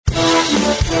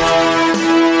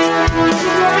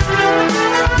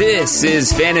This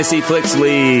is Fantasy Flicks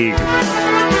League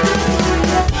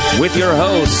with your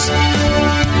hosts,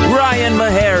 Ryan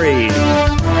Meharry,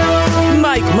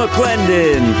 Mike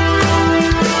McClendon,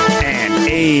 and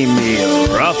Amy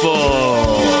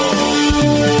Ruffle.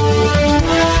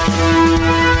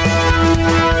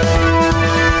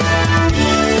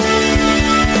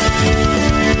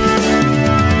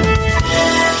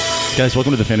 Guys,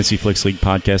 welcome to the Fantasy Flicks League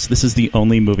podcast. This is the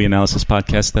only movie analysis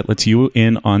podcast that lets you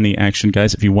in on the action,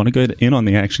 guys. If you want to get in on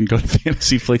the action, go to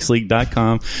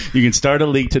fantasyflicksleague.com. You can start a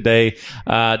league today.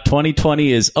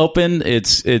 2020 is open.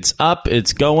 It's up.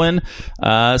 It's going.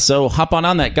 So hop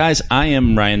on that, guys. I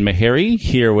am Ryan Meharry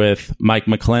here with Mike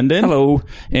McClendon. Hello.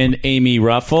 And Amy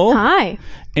Ruffle. Hi.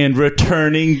 And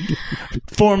returning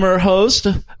former host,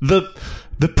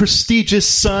 the prestigious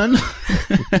son.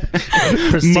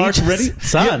 Prestigious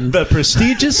son. Yeah, the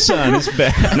prestigious son is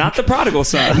back. Not the prodigal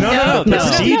son. No.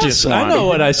 Prestigious one. I know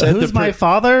what I said. Who's my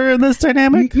father in this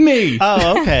dynamic? Me.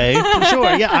 Oh, okay.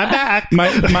 Sure. Yeah, I'm back.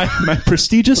 My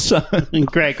prestigious son.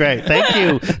 Great. Thank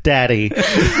you, Daddy.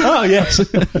 Oh, yes.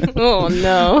 Oh,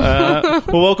 no.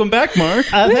 Well, welcome back, Mark.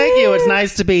 Thank you. It's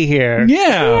nice to be here.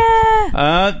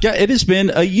 Yeah. It has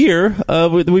been a year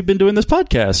we've been doing this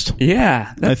podcast.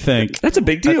 Yeah. I think. That's a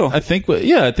big deal. I think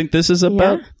this is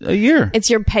about a year. It's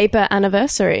your paper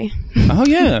anniversary. Oh,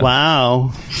 yeah.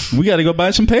 Wow. We got to go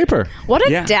buy some paper. What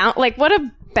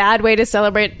a bad way to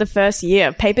celebrate the first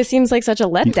year. Paper seems like such a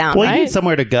letdown, Well, right? you need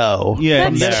somewhere to go. Yeah.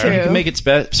 That's true. You can make it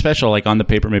special. Like on the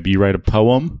paper, maybe you write a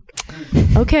poem.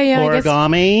 Okay, yeah, I guess.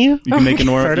 Origami. You can make an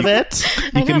Heard of it?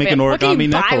 You can make an What can origami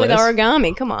you buy necklace. with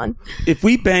origami? Come on. If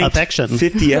we banked Affection.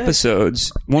 50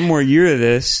 episodes, one more year of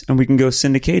this, and we can go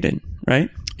syndicated, right?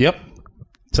 Yep.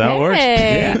 That's how it works.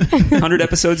 Hey. Yeah. 100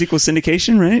 episodes equals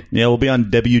syndication, right? Yeah, we'll be on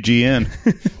WGN.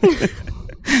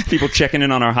 People checking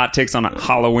in on our hot takes on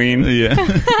Halloween.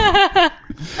 Yeah.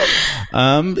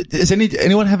 Does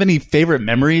anyone have any favorite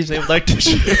memories they would like to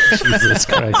share? Jesus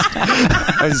Christ.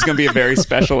 This is going to be a very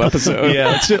special episode.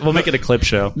 Yeah, we'll make it a clip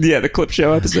show. Yeah, the clip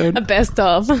show episode. A best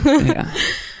of. Yeah.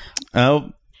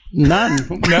 Oh, None.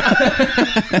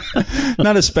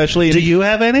 not especially. Do you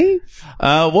have any?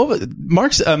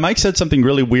 Mike said something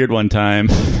really weird one time.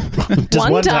 Just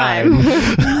one time.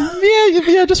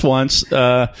 Yeah, just once.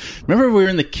 Remember we were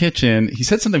in the kitchen. He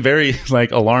said something very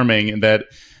alarming that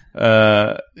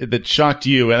shocked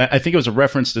you, and I think it was a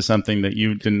reference to something that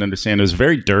you didn't understand. It was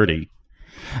very dirty.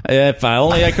 If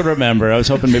I could remember. I was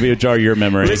hoping maybe it would jar your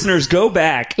memory. Listeners, go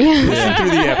back. Listen through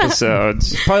the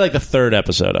episodes. Probably like the third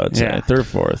episode, I would say. Yeah. Third,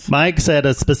 fourth. Mike said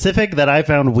a specific that I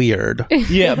found weird.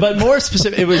 Yeah, but more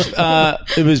specific, it was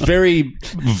very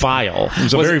vile.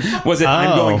 It was, Was it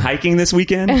I'm going hiking this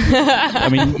weekend? I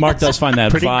mean, Mark does find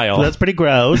that vile. That's pretty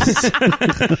gross.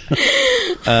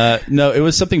 No, it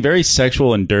was something very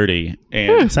sexual and dirty.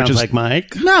 And Sounds like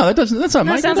Mike. No, that's not That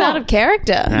Mike sounds at all. out of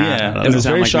character. Yeah, Nah, it was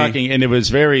doesn't very sound like shocking, and it was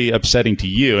very upsetting to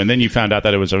you. And then you found out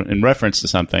that it was in reference to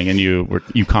something, and you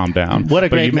calmed down. What a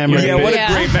great memory. Yeah, what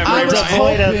Yeah. a great memory. I was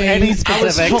Devoid of any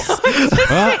specifics.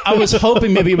 I was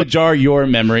hoping maybe it would jar your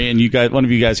memory, and one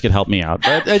of you guys could help me out.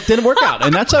 But it didn't work out,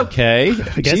 and that's okay.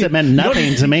 I guess it meant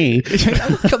nothing to me.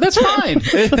 That's fine.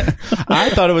 I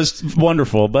thought it was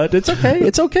wonderful, but it's okay.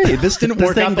 It's okay. This didn't This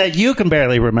work thing out. that you can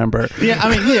barely remember.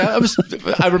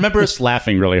 I remember us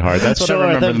laughing really hard. That's what I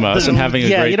remember the most, and having a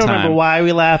great time. Yeah, you don't remember why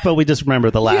we laugh, but we just remember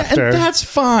the Yeah, laughter. and that's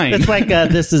fine. It's like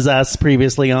This Is Us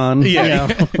previously on. Yeah.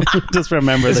 You know? Just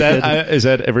remember Is the that good. is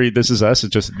that every This Is Us?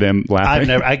 It's just them laughing.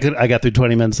 I got through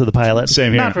 20 minutes of the pilot.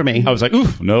 Same here. Not for me. I was like, ooh,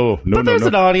 no. But there's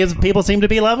an audience. People seem to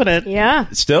be loving it. Yeah.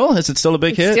 Still? Is it still a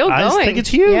big hit? Still I going. just think it's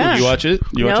huge. Yeah. You watch it?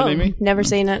 You watch No, it, Amy? never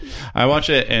seen it. I watch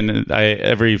it, and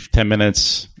every 10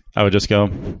 minutes, I would just go,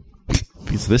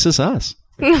 because This Is Us.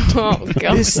 Oh,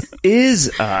 God. This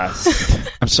is us.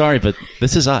 I'm sorry, but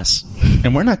this is us,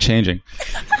 and we're not changing.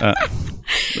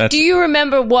 Do you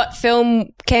remember what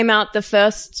film came out the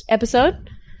first episode?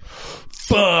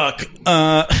 Fuck.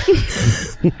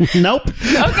 Nope.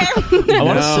 Okay. I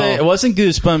want to say it wasn't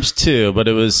Goosebumps 2, but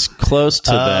it was close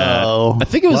to that. I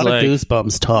think it was a lot of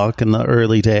Goosebumps talk in the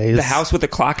early days. The house with the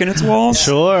clock in its walls?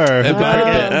 Sure.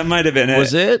 That might have been it.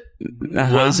 Was it?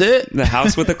 Uh-huh. Was it? The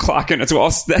house with the clock in its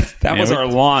walls. That was our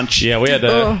launch. Yeah, we had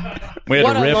to. We had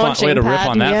What to a riff on. launching We had to riff pad,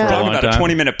 on that yeah. for a Talk long about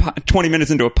time. a 20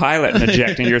 minutes into a pilot and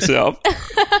ejecting yourself.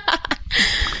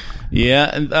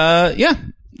 Yeah, yeah.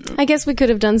 I guess we could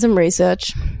have done some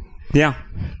research. Yeah.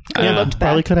 Looked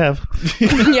Probably back. could have.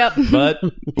 Yep. But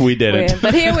we didn't. Weird.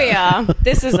 But here we are.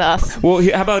 This is us. Well,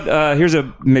 how about here's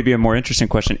maybe a more interesting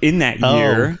question. In that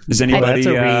year, does anybody? That's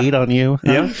a read on you.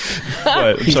 Yeah.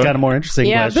 But, He's got a more interesting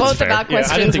Yeah, question. both of our I didn't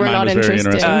questions think were mine not was very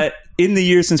interesting. interesting. in the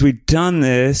years since we've done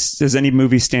this, does any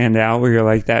movie stand out where you're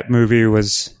like, that movie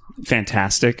was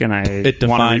fantastic and I It want to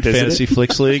defined revisit Fantasy it?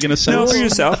 Flicks League in a No, sense. for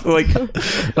yourself. Like,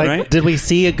 right? Did we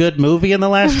see a good movie in the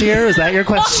last year? Is that your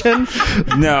question?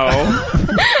 No.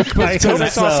 Because I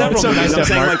saw several so movies. nice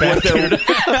to I'm have saying, Mark like, what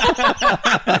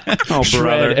the... Oh, Shred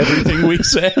brother. everything we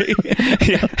say.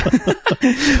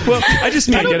 Well, I just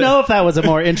mean... I don't know if that was a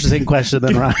more interesting question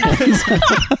than Ryan's.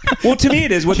 Well, to me,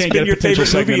 it is. What's Can't been get a your potential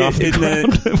favorite movie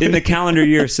segment off the in the calendar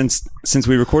year since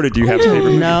we recorded? Do you have a favorite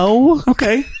movie? No.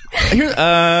 Okay.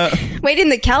 Wait, in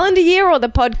the calendar year or the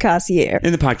podcast year?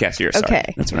 In the podcast year, sorry.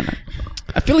 Okay. That's what I meant.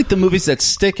 I feel like the movies that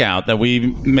stick out that we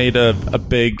made a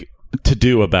big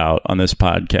to-do about on this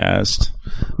podcast.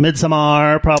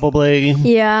 Midsommar, probably.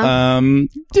 Yeah.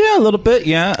 Yeah, a little bit,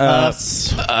 yeah.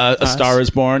 Us. A Star is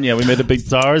Born. Yeah, we made a big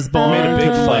Stars Born. made a big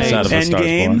fuss out of A Star is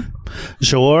Endgame. Born.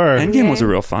 Sure. Endgame was a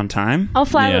real fun time. I'll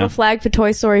fly a Yeah. little flag for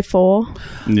Toy Story 4.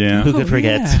 Yeah. Who could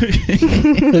forget?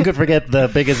 Who could forget the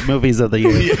biggest movies of the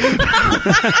year?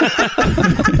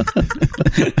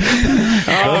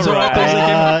 Those are all things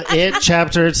that It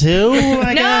Chapter 2,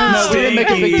 I guess. we didn't make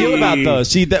a big deal about those.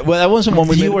 See, that wasn't one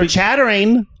we made You a were big-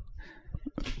 chattering.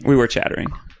 We were chattering.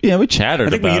 Yeah, we chattered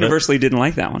I think we about it. universally didn't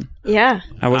like that one. Yeah.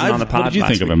 I wasn't on the pod. What did you last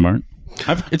think of week. it, Mark?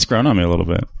 It's grown on me a little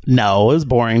bit. No, it was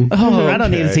boring. I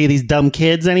don't need to okay. see these dumb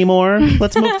kids anymore.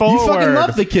 Let's move forward. You fucking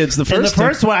love the kids. The In the first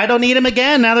first one, I don't need them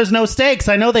again. Now there's no stakes.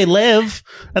 I know they live,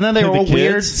 and then they were The all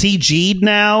weird kids? CG'd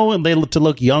now, and they look to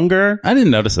look younger. I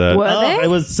didn't notice that. Were they? It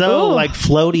was so Ooh. like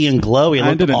floaty and glowy. It I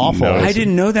looked didn't awful. notice. I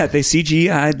didn't know that they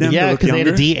CGI'd them. Yeah, to look because they had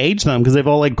to younger. de-age them because they've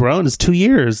all like grown. It's 2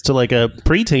 years to like a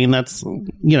preteen. That's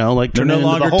like They're turning no into the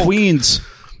longer Hulk. tweens.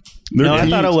 They're No, I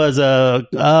thought it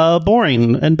was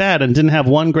boring and bad and didn't have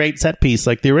one great set piece.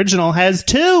 Like the original has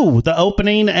two: the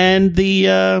opening and the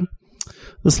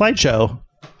slideshow.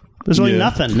 There's really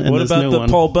nothing in What this about new the one.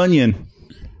 Paul Bunyan?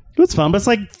 It was fun, but it's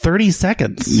like 30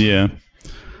 seconds. Yeah.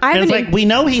 I And haven't it's like, we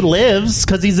know he lives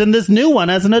because he's in this new one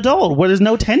as an adult where there's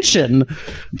no tension.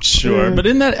 Sure. But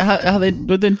isn't that how they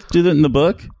would they do that in the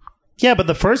book? Yeah, but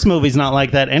the first movie's not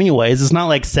like that anyways. It's not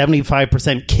like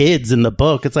 75% kids in the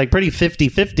book. It's like pretty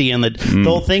 50-50, and the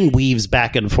whole thing weaves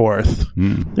back and forth.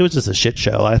 It was just a shit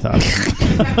show, I thought.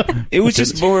 It was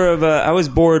just more of a... I was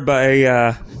bored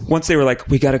by... once they were like,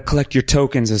 we got to collect your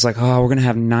tokens. It's like, oh, we're going to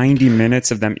have 90 minutes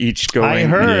of them each going I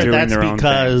and heard doing that's their own thing.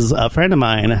 because a friend of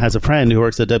mine has a friend who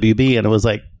works at WB, and it was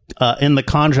like in the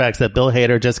contracts that Bill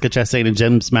Hader, Jessica Chastain, and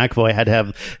James McAvoy had to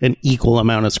have an equal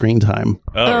amount of screen time.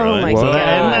 Oh, my Whoa. God.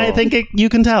 And I think you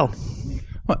can tell.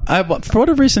 For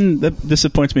whatever reason, that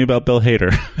disappoints me about Bill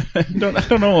Hader. I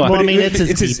don't know why. Well, I mean, it's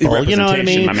his people. You know what I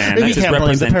mean? representation, my man. You That's his can't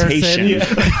blame the representation.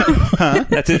 person.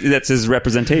 That's his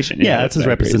representation. Yeah, that's his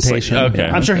I agree. It's like, representation. okay.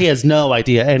 I'm sure he has no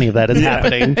idea any of that is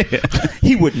happening.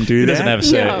 he wouldn't do he that. doesn't have a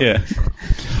say. No. Yeah.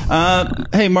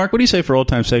 Hey, Mark, what do you say for old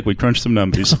time's sake? We crunch some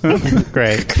numbers.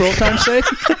 Great. For old time's sake?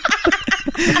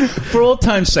 For old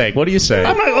time's sake, what do you say?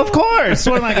 I'm like, of course.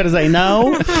 What am I going to say?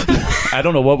 No. I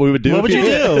don't know what we would do. What would if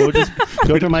you do? Just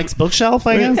go to Mike's bookshelf,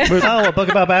 I guess? Oh, a book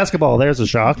about basketball. There's a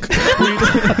shock.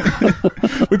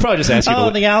 We'd probably just ask you Oh,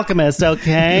 to... The Alchemist.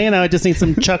 Okay. I just need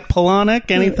some Chuck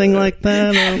Palahniuk. Anything like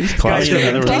that? Guys,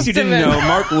 in case you didn't know,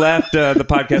 Mark left the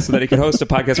podcast so that he could host a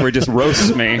podcast where he just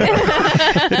roasts me.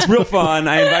 It's real fun.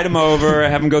 I invite him over. I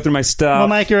have him go through my stuff. Well,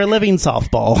 Mike, you're a living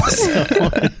softball.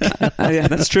 Yeah,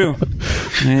 that's true.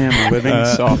 I am a living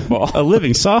softball. A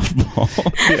living softball.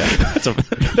 Yeah,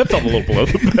 that felt a little below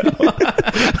the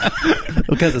belt.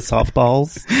 Because of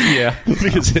softballs. Yeah,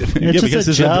 because just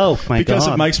a joke, my because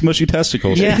God. of Mike's mushy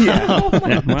testicles. Yeah,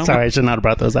 well, Sorry, I should not have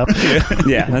brought those up.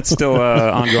 yeah, that's still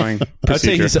ongoing I'd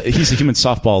say procedure. he's a human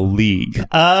softball league.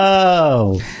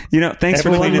 Oh. Thanks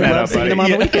Everyone for cleaning that up, loves seeing buddy. him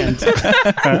on the weekend.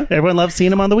 Huh? Everyone loves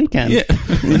seeing him on the weekend. Yeah,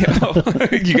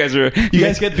 you guys are you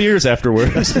guys get beers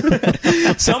afterwards.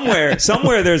 somewhere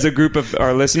there's a group of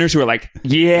our listeners who are like,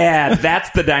 yeah, that's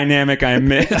the dynamic I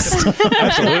missed.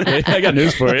 Absolutely, I got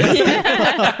news for you.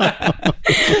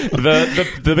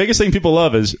 The biggest thing people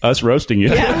love is us roasting you.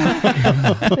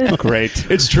 Great.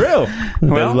 It's true.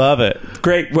 Well, they love it.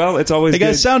 Great. Well, it's always Hey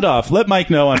guys, good. sound off. Let Mike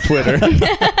know on Twitter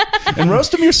and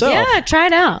roast him yourself. Yeah, try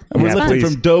it out. We're Yeah, lifting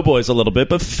please. from Doughboys a little bit,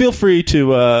 but feel free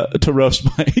to roast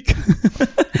Mike.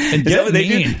 And Is that what they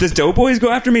do? mean. Does Doughboys go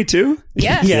after me too?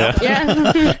 Yes. Yeah.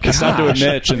 Yeah. They stopped doing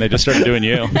Mitch and they just started doing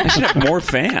you. I should have more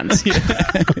fans.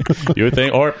 You would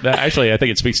think, or actually, I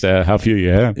think it speaks to how few you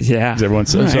have. Yeah. 'Cause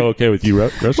everyone's All so right. okay with you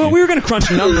roasting. Well, we were going to crunch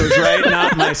numbers, right?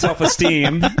 Not my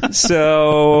self-esteem.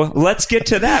 So let's get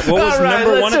to that. What was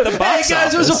number one at the box Hey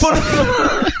guys, office? it was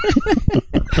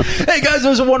a Hey guys, it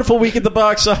was a wonderful week at the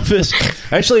box office.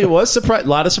 Actually, it was a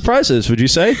lot of surprises. Would you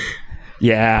say?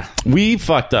 Yeah. We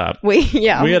fucked up. We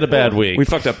had a bad week. We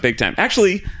fucked up big time.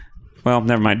 Actually, well,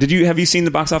 never mind. Have you seen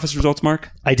the box office results, Mark?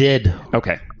 I did.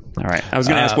 Okay. All right. I was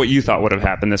going to ask what you thought would have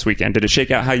happened this weekend. Did it shake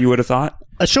out how you would have thought?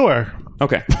 Sure.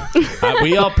 Okay.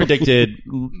 We all predicted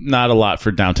not a lot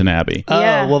for Downton Abbey.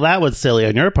 Yeah. Oh, well, that was silly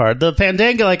on your part. The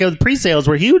Fandango, pre-sales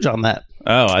were huge on that.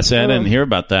 Oh, I didn't hear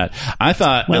about that. I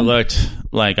thought it looked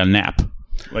like a nap.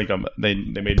 Like they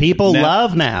made People nap.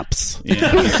 love naps.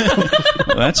 Yeah.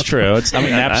 Well, that's true.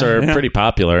 Naps are pretty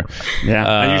popular. Yeah.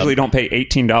 I usually don't pay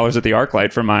 $18 at the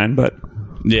ArcLight for mine, but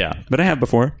yeah. I have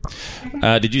before.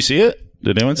 Did you see it?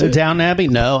 Did anyone see it? Downton Abbey?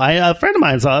 No. A friend of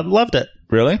mine saw it. Loved it.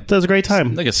 Really? That was a great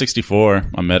time. Like a 64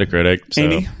 on Metacritic. So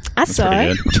Amy? I saw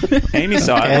it. Amy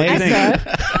saw it. What do you think?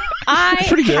 I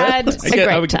had a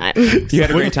great time. You had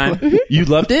a great time? You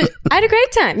loved it? I had a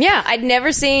great time. Yeah, I'd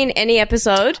never seen any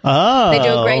episode. Oh. They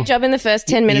do a great job in the first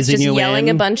 10 minutes Easing just you yelling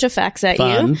in. a bunch of facts at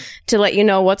Fun. you to let you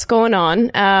know what's going on.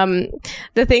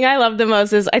 The thing I love the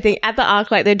most is I think at the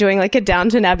ArcLight they're doing like a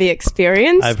Downton Abbey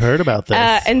experience. I've heard about this.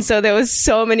 And so there was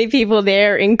so many people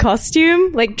there in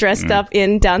costume, like dressed up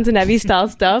in Downton Abbey style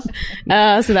stuff. So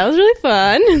that was really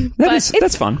fun.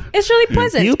 That's fun. It's really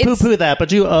pleasant. You It's- poo-poo that,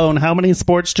 but you own how many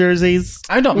sports jerseys?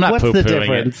 I'm not What's poo-pooing the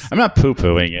difference? it. I'm not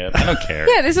poo-pooing it. I don't care.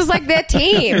 Yeah, this is like their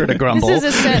team. Here to grumble. This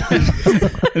is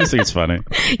I just think it's funny.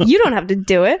 you don't have to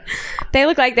do it. They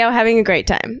look like they were having a great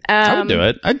time. I would do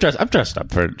it. I've dressed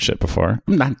up for shit before.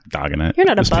 I'm not dogging it. You're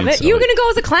not Just above being it. You were silly. going to go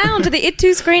as a clown to the It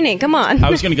 2 screening. Come on. I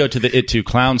was going to go to the It 2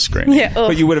 clown screen. Yeah. ugh.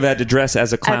 But you would have had to dress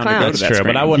as a clown, clown. to go That's to that true,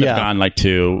 screening. but I wouldn't Yeah. have gone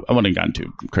I wouldn't have gone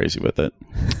too crazy with it.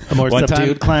 A more One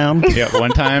subdued time- clown? Yeah,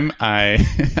 one time I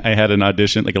had an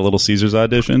audition, like a Little Caesars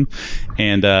audition,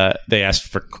 and they asked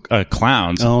for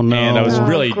clowns. Oh, no. And I was Oh,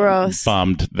 really gross.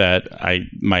 bummed that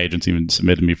my agents even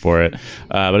submitted me for it.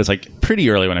 But it's like pretty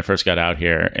early when I first got out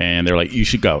here, and they were like, "You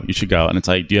should go." And it's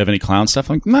like, "Do you have any clown stuff?"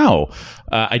 I'm like, "No."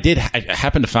 I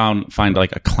happened to find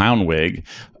like a clown wig.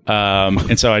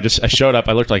 And so I showed up.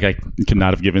 I looked like I could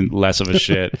not have given less of a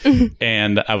shit.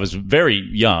 And I was very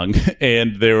young,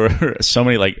 and there were so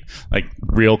many like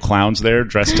real clowns there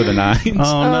dressed to the nines.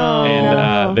 Oh, no.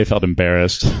 And they felt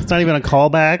embarrassed. It's not even a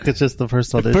callback. It's just the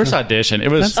first audition. First audition,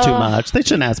 it was That's too much. They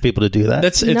shouldn't ask people to do that.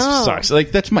 it No. sucks.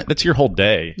 Like that's your whole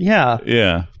day. yeah.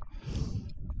 Yeah.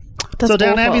 That's So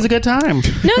Downton awful. Abbey's a good time.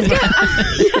 No, it's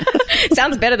good.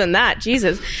 Sounds better than that.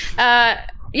 Jesus.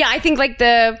 Yeah, I think like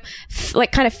the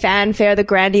kind of fanfare, the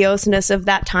grandioseness of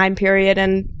that time period,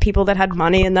 and people that had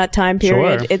money in that time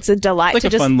period. Sure. It's a delight Like to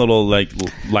a just fun little like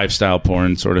lifestyle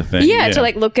porn sort of thing. yeah, to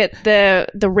like look at the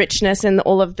richness and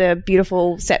all of the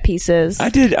beautiful set pieces.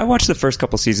 I watched the first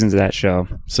couple seasons of that show.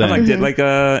 Same. I liked it. Like,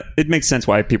 it makes sense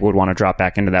why people would want to drop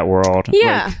back into that world.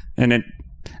 Yeah. Like, and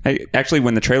actually,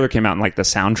 when the trailer came out and like the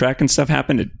soundtrack and stuff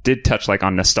happened, it did touch like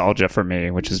on nostalgia for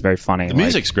me, which is very funny. The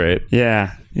music's great.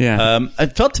 Yeah.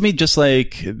 It felt to me just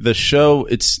like the show.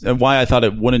 It's why I thought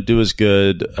it wouldn't do as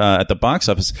good at the box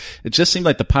office. It just seemed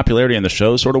like the popularity in the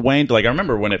show sort of waned. Like I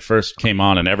remember when it first came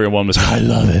on, and everyone was, "I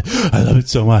love it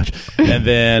so much." And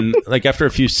then, like after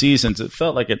a few seasons, it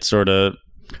felt like it sort of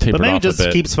tapered But maybe off just a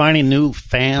bit. keeps finding new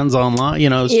fans online. You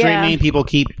know, streaming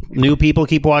new people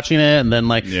keep watching it, and then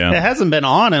like Yeah. it hasn't been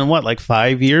on in what, like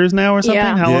 5 years now or something.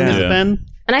 Yeah. How long has Yeah. it been?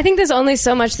 And I think there's only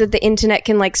so much that the internet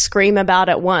can like scream about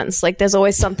at once. Like there's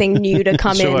always something new to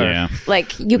come Sure. in. Yeah.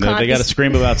 Like you can't. They got to just-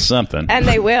 scream about something. and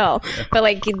they will. But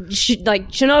like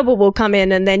Chernobyl will come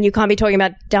in, and then you can't be talking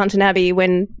about Downton Abbey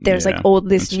when there's Yeah, like all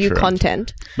this that's new true.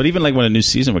 content. But even like when a new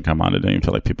season would come on, it didn't even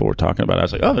feel like people were talking about it. I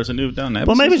was like, "Oh, there's a new Downton Abbey."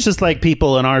 Well, maybe season. it's just like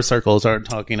people in our circles aren't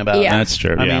talking about Yeah. it. That's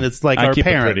true. I yeah. mean, it's like I our keep it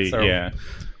parents pretty- are- yeah.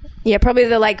 Yeah, probably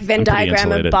the like Venn I'm pretty diagram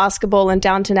insulated. of basketball and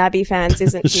Downton Abbey fans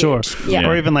isn't huge. Sure. Yeah.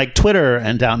 Or even like Twitter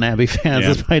and Downton Abbey fans Yeah.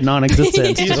 is probably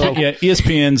non-existent. So, Yeah,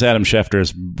 ESPN's Adam Schefter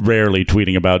is rarely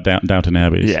tweeting about Downton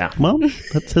Abbey. Yeah. well,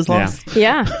 that's his loss.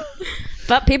 Yeah.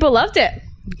 But people loved it.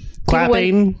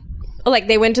 Clapping. Like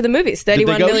they went to the movies,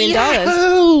 $31 go, million.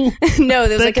 Yahoo! No,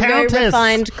 there's The like a very Countess.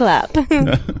 refined clap.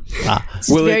 It's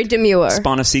Will very it demure.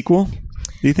 spawn a sequel?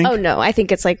 Do you think? Oh no, I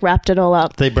think it's like wrapped it all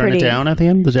up. They burn pretty- it down at the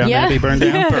end? The Downton Yeah. Abbey burned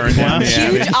down? Yeah. Burned down.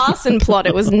 Huge arson plot.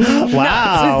 It was nuts.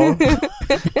 Wow.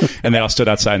 And they all stood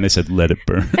outside and they said, "Let it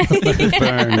burn."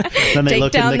 Burn. Then they Take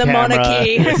looked down in the, the camera.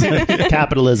 monarchy.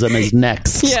 Capitalism is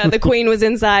next. Yeah, the Queen was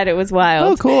inside. It was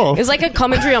wild. Oh, cool. It was like a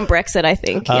commentary on Brexit, I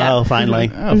think. Yeah. Oh,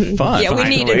 finally. Oh, fun. Yeah, we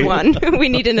finally. needed one. We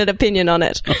needed an opinion on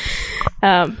it.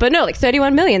 But no, like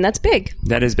 31 million. That's big.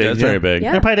 That is big. That's yeah. very big.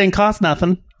 Yeah. It probably didn't cost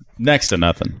nothing. Next to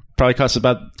nothing. Probably costs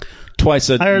about twice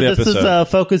the I heard this episode. is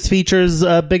Focus Features'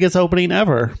 biggest opening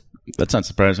ever. That's not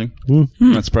surprising.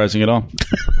 Not surprising at all.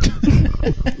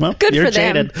 Well, Good you're for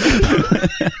them.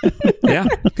 jaded. Yeah,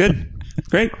 good.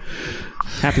 Great.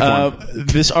 Happy for him.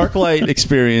 This ArcLight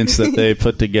experience that they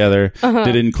put together, did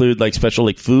it include like special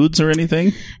like foods or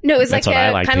anything? No, it was That's like what I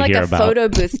a like kind to of like hear a about. photo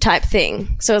booth type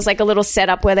thing. So it was like a little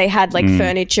setup where they had like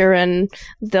furniture and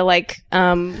the like.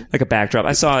 Like a backdrop.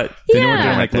 I saw it. They weren't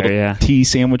doing Yeah. like There, little yeah. tea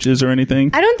sandwiches or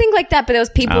anything? I don't think like that, but there was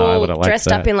I people would've liked dressed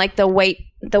up that. in like the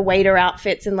waiter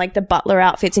outfits and like the butler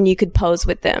outfits, and you could pose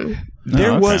with them.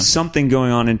 There okay. was something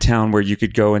going on in town where you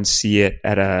could go and see it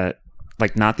at a,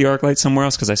 like, not the ArcLight, somewhere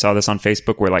else, because I saw this on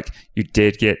Facebook where, like, you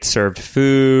did get served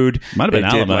food. Might have been They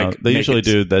did, Alamo. like, They make usually it-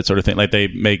 do that sort of thing. Like they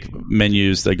make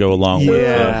menus that go along with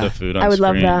Yeah. the food on I would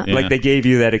love screen. that. Yeah. Like, they gave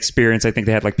you that experience. I think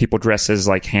they had, like, people dressed as,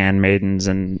 like, handmaidens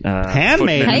and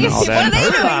Handmaidens? footmen and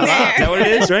all What that. are they doing there? Is that what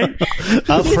it is, right?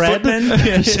 Fred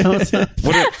Footmen? shows up.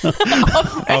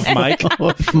 Of Mike.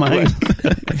 Of Mike.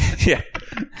 Yeah.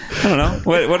 I don't know.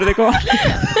 What do they call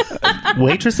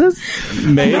Waitresses?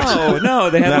 Maids. No,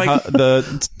 they had, like,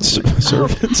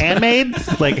 servants.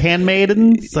 Handmaids? Like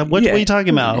handmaidens? What Yeah. are you talking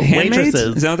about? handmaids?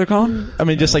 Waitresses. Is that what they're called? I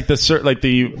mean, just like the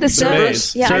The servers.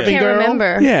 maids. Yeah, I Serving can't girl?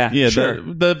 remember. Yeah. Yeah, sure.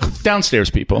 the downstairs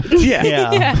people. Yeah.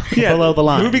 Yeah. Yeah. Below the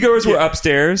line. Moviegoers were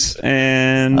upstairs,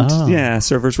 and Oh. yeah,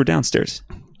 servers were downstairs.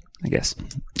 I guess.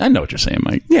 I know what you're saying,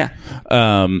 Mike. Yeah.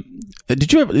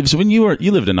 Did you ever? So when you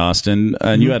lived in Austin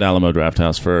and you had Alamo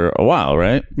Drafthouse for a while,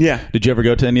 right? Yeah. Did you ever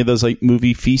go to any of those like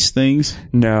movie feast things?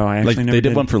 No, I actually Like never they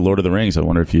did one for Lord of the Rings. I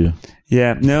wonder if you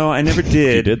Yeah. No, I never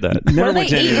did. you did that. Never What do went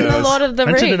to they any eat of in the those. Lord of the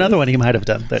Mention Rings? another one he might have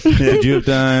done. That. Did you have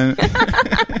done?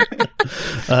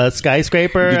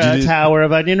 Skyscraper, Did you do- Tower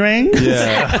of Onion Rings.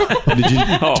 Yeah. Did you?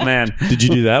 Oh man. Did you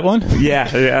do that one?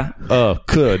 Yeah. Yeah. Oh,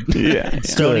 good. Yeah.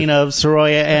 Stoning of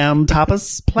Soroya M.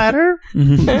 tapas platter.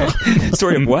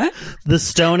 Story of what? The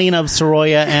Stoning of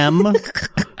Soroya M.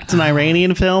 It's an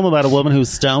Iranian film about a woman who's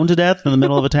stoned to death in the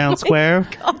middle of a town square.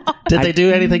 Did they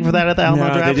do anything for that at the Alamo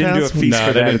No, Draft they didn't do a House? feast No,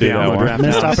 for they that didn't at the do that Alamo one. Draft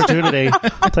Missed House. opportunity.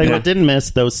 I'll tell you what didn't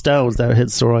miss, those stones that hit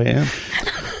Soroya.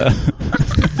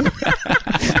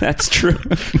 That's true.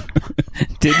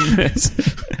 Didn't miss.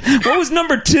 What was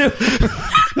number 2?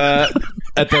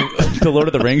 At the Lord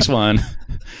of the Rings one,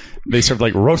 they served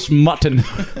like roast mutton.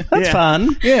 That's Yeah.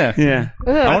 fun. Yeah. Yeah.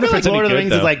 I wonder if like it's any Lord of the good, Rings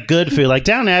though. is like good food. Like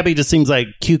Downton Abbey just seems like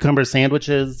cucumber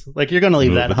sandwiches. Like you're going to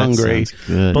leave Ooh, that but that hungry. sounds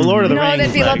good. But Lord of the No, Rings,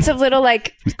 there'd be like- lots of little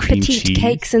like cream petite cheese.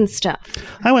 cakes and stuff.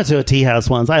 I went to a tea house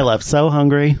once. I left so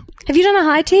hungry. Have you done a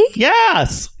high tea?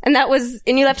 Yes. And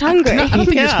you left hungry. I don't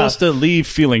think you're Yeah. supposed to leave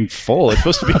feeling full. It's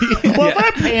supposed to be. Well, if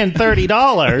I'm paying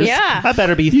 $30, Yeah. I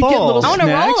better be You full. get little I want to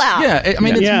roll snacks. out. Yeah, I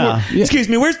mean, it's Yeah. more. Yeah. Excuse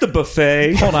me, where's the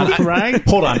buffet? Hold on, Right?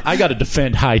 Hold on. I got to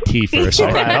defend high tea for a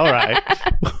second. All right.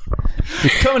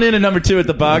 Coming in at number 2 at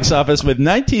the box office with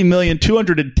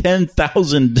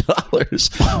 $19,210,000.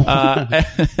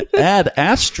 Ad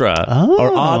Astra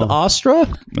or Ad Astra?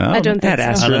 No. I don't think Ad so.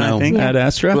 Astra, I don't know. I think. Ad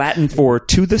Astra. Latin for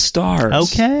to the stars.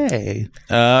 Okay.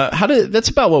 That's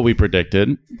about what we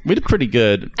predicted. We did pretty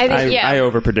good. I think, I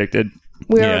overpredicted.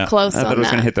 we were yeah. close I on thought it was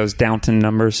that. going to hit those Downton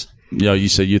numbers. Yeah, you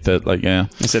said like yeah.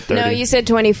 I said 30. No, you said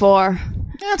 24.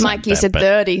 That's Mike, not you bad, said but-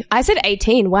 30. I said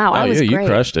 18. Wow, I Oh was yeah, you great.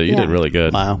 crushed it. You Yeah. did really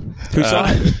good. Wow. Who saw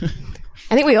it?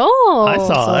 I think we all I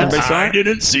saw it. Everybody saw it?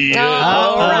 didn't see it.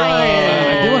 Oh,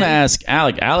 Ryan. I do want to ask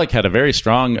Alec. Alec had a very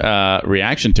strong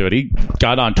reaction to it. He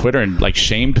got on Twitter and like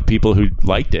shamed people who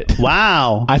liked it.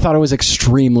 Wow. I thought it was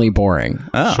extremely boring.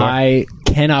 Oh. Sure. I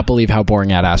cannot believe how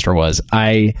boring Ad Astra was.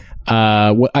 I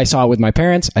saw it with my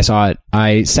parents. I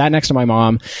sat next to my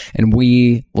mom and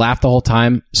we laughed the whole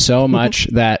time so much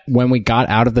that when we got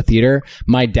out of the theater,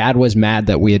 my dad was mad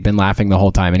that we had been laughing the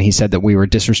whole time. And he said that we were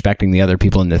disrespecting the other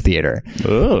people in the theater.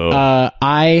 Oh.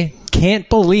 I can't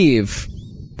believe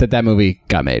that movie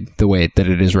got made the way that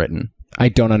it is written. I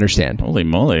don't understand. Holy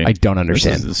moly. I don't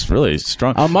understand. This is really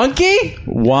strong. A monkey?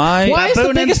 Why? Why is the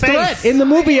Baboon in biggest space. threat in the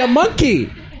movie a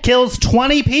monkey? Kills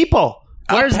 20 people.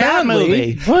 Where's that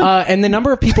Apparently. movie? And the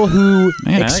number of people who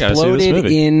Man, I gotta see this exploded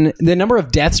movie. in the number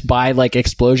of deaths by like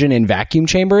explosion in vacuum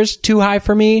chambers too high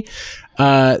for me.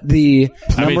 I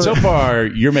mean, so far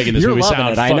you're making this You're movie loving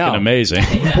sound it, I fucking know. amazing.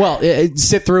 Well,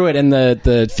 sit through it in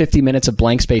the 50 minutes of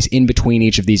blank space in between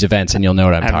each of these events, and you'll know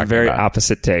what I'm I have a talking very about.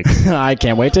 opposite take. I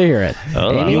can't wait to hear it.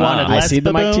 Amy, you wanted I less cede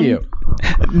the mic to baboon? you.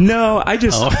 No, I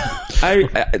just, I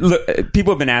look.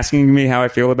 People have been asking me how I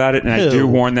feel about it, and I do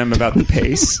warn them about the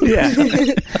pace. Yeah,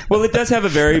 well, it does have a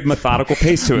very methodical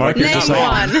pace to it. Mark, Like, you're you're just Name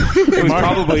like- one. it was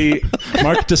probably.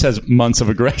 Mark just has months of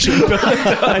aggression.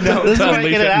 I know. This is why I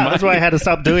get it out. That's why I had to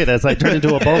stop doing this. I turned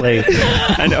into a bully.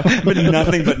 I know, but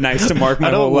nothing but nice to Mark my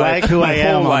I don't whole life. like who my I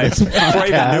am whole on life this before I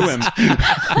even knew him.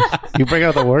 You bring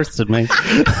out the worst in me.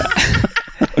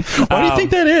 Why do you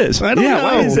think that is? I don't know.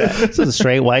 Why is that? This is a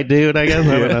straight white dude, I guess.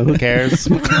 I don't know. Who cares?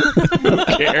 Who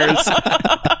cares?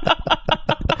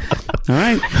 All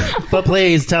right. But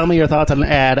please tell me your thoughts on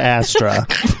Ad Astra.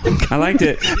 I liked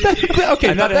it. Okay,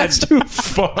 I thought that's too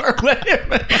far.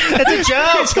 It's a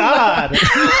joke. God.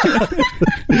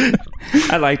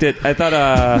 I liked it. I thought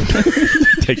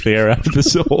Take the air out of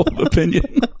this whole opinion.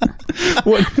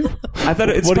 What? I thought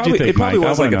What did you think, it probably Mike?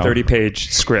 was I like a wanna know.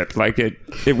 30-page script. Like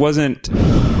it wasn't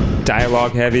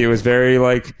dialogue heavy. It was very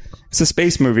like it's a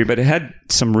space movie, but it had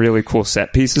some really cool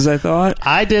set pieces, I thought.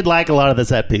 I did like a lot of the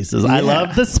set pieces. I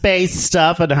love the space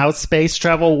stuff and how space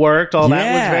travel worked. All that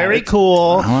Yeah, was very it's-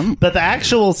 cool. But the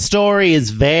actual story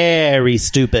is very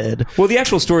stupid. Well, the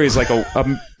actual story is like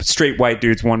a straight white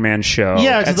dude's one-man show.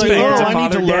 Yeah, it's It's like, a I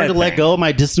need to father-dad learn to let thing. go of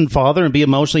my distant father and be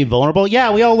emotionally vulnerable.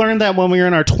 Yeah, we all learned that when we were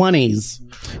in our 20s.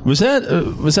 Was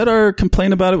that our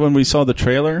complaint about it when we saw the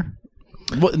trailer?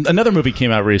 Well, another movie came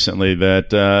out recently that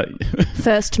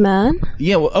First Man.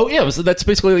 that's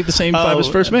basically like the same vibe as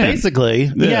First Man. Basically.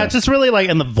 Yeah, it's just really like,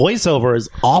 and the voiceover is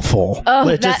awful. Oh,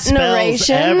 It that just spells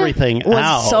narration everything was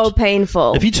out. so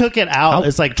painful. If you took it out,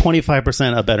 it's like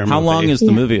 25% a better movie. How long is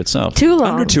the movie itself? Too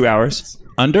long. Under 2 hours.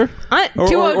 Under? Or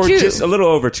 202. just a little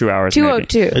over 2 hours. maybe.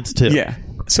 202. It's 2. Yeah.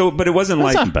 So, but it wasn't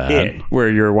That's like not bad. it, where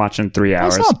you're watching 3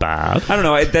 hours. That's not bad. I don't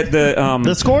know.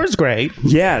 The score's great.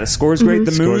 The score's great.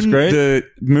 The Score's moon, great. the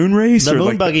moon race, The or moon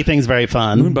like buggy thing's very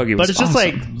fun. Moon buggy was but it's just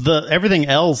awesome. like everything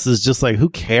else is just like, who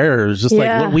cares? Just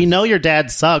Yeah. like, we know your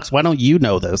dad sucks. Why don't you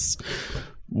know this?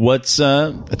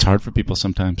 It's hard for people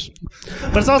sometimes.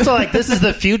 But it's also like, this is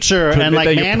the future, and admit like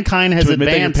that your- mankind has to admit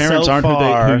that your advanced parents so aren't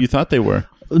far. who you thought they were.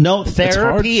 No,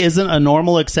 therapy isn't a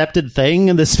normal accepted thing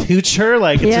in this future.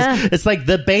 Like, it's Yeah. just, it's like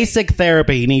the basic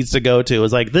therapy he needs to go to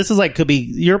is like, this is like,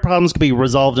 your problems could be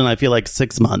resolved in, I feel like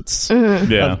 6 months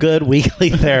Yeah. of good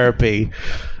weekly therapy.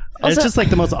 And it's Also- just like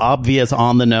the most obvious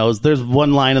on the nose. There's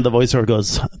one line of the voiceover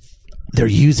goes, "They're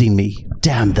using me.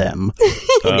 Damn them."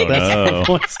 Oh,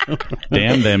 no.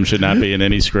 Damn them should not be in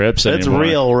any scripts It's anymore.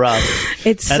 real rough.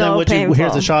 It's And then so painful.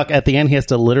 here's a shock. At the end, he has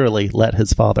to literally let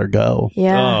his father go.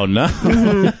 Yeah. Oh, no.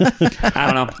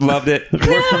 I don't know. Loved it.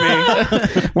 Worked for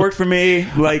me. Worked for me.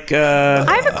 Like I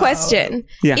have a question.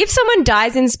 Yeah. If someone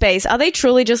dies in space, are they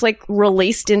truly just like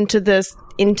released into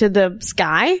the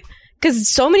sky? Because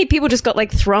so many people just got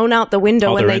like thrown out the window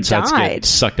All when their they insides died. get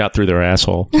sucked out through their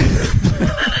asshole.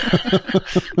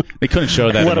 They couldn't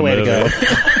show that What in a the way to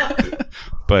movie.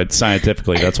 But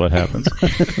scientifically, that's what happens.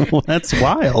 Well, that's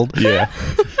wild. Yeah.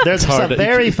 There's hard a to-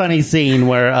 very funny scene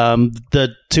where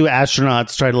the two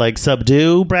astronauts try to like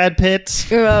subdue Brad Pitt,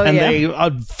 Oh, and yeah.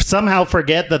 they somehow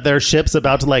forget that their ship's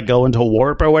about to like go into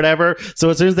warp or whatever. So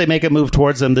as soon as they make a move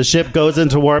towards them, the ship goes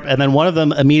into warp, and then one of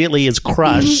them immediately is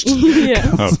crushed.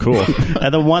 Oh, cool.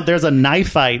 And then there's a knife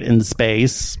fight in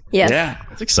space. Yes. yeah.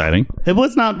 That's exciting. It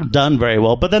was not done very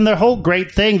well. But then their whole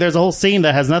great thing, there's a whole scene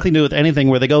that has nothing to do with anything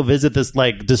where they go visit this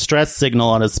like distress signal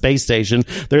on a space station.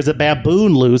 There's a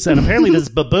baboon loose, and apparently this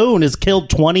baboon has killed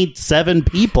 27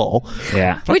 people.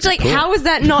 Yeah. Which, like, how is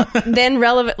that not then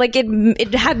relevant? Like,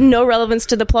 it had no relevance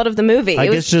to the plot of the movie. I It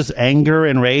guess was just anger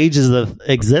and rage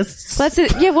exists. that's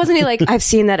it. Yeah, wasn't he like, I've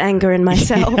seen that anger in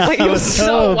myself? Like, it was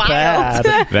so wild.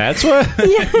 bad. That's what?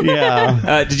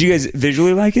 Yeah. Did you guys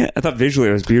visually like it? I thought visually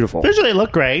it was beautiful. Visually, it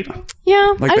looked great.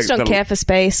 Yeah, Like I just the- don't the- care for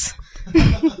space.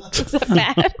 Is that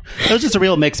bad? It was just a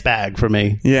real mixed bag for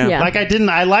me. Yeah. Yeah. Like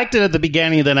I liked it at the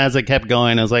beginning, then as it kept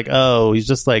going, I was like, oh, he's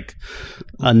just like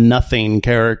a nothing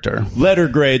character. Letter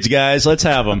grades, guys. Let's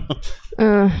have them.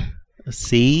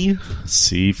 C?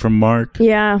 C from Mark.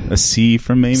 Yeah. A C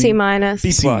from Amy. C minus.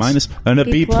 C minus. And a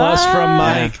B plus from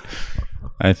Mike.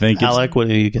 I think it's... Alec, what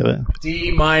do you give it?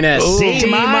 D minus. C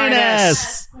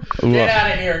minus. Get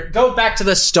out of here. Go back to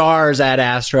the stars, Ad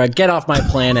Astra. Get off my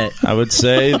planet. I would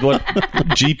say what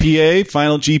GPA,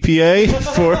 final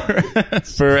GPA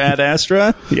for Ad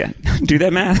Astra. Yeah. Do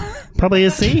that math. Probably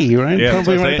a C, right?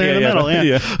 Probably right there in the middle.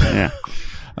 Yeah. Yeah.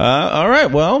 All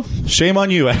right. Well, shame on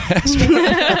you,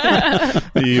 Astra.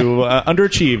 You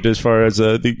underachieved as far as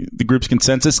the group's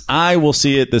consensus. I will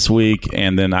see it this week,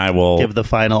 and then I will Give the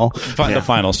final. find the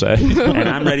final say. And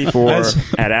I'm ready for As-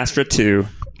 Ad Astra 2.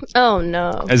 Oh,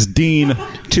 no. As Dean,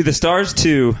 To the Stars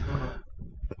 2.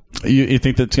 you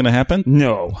think that's going to happen?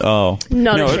 No. Oh,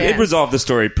 Not No, a it chance. resolved the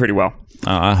story pretty well.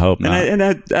 I hope not. And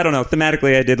I don't know.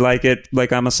 Thematically, I did like it.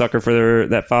 Like, I'm a sucker for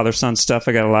that father-son stuff.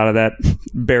 I got a lot of that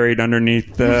buried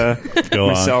underneath Go on.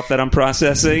 myself that I'm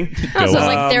processing. Oh, so it's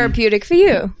like therapeutic for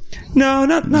you. No,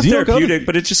 not You don't go to- therapeutic,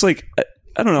 but it's just like,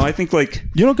 I don't know. I think, like,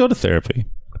 You don't go to therapy.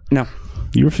 no.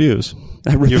 You refuse.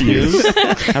 I refuse.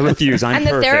 I refuse. I'm And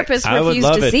the perfect. therapist I would refused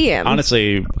love to it. see him.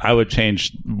 Honestly, I would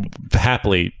change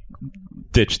happily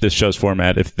ditch this show's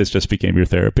format if this just became your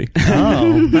therapy.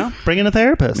 Oh, well, bring in a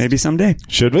therapist. Maybe someday.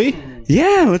 Should we?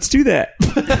 Yeah, let's do that.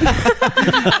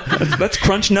 let's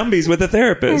crunch numbies with a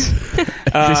therapist.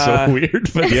 It's so weird,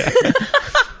 but yeah.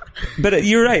 But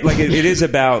you're right. Like it is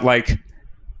about like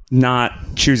not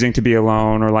choosing to be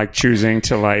alone or like choosing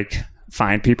to like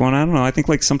find people. And I don't know. I think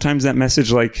like sometimes that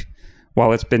message, like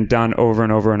while it's been done over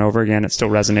and over and over again, it still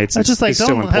resonates. It's just like,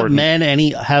 don't have men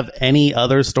have any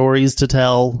other stories to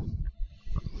tell.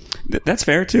 That's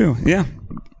fair too. Yeah.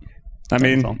 I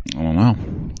mean, I don't know.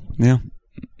 yeah.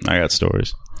 I got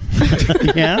stories.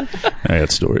 Yeah. I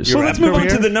got stories. So let's move on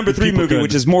to the number 3 movie,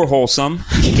 which is more wholesome.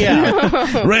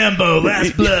 Yeah. Rambo: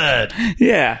 Last Blood.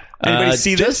 Yeah. Anybody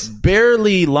see this? Just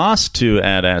barely lost to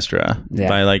Ad Astra Yeah.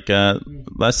 by like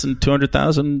less than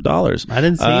 $200,000. I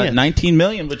didn't see it. 19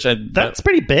 million, which That's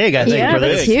pretty big, I think. Yeah, for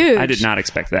that's this. huge. I did not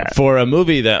expect that. for a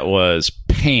movie that was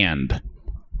panned.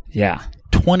 Yeah.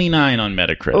 29 on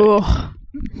Metacritic. Oh,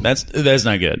 That's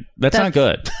not good. That's not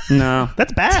good. No.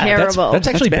 That's bad. terrible. That's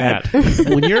actually That's bad.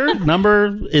 When your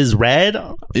number is red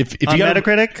If on you got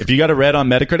Metacritic, if you got a red on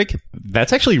Metacritic,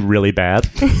 that's actually really bad.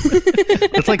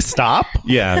 it's like stop.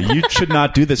 Yeah, you should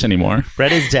not do this anymore.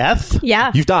 Red is death.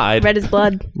 yeah. You've died. Red is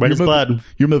blood. Red is blood.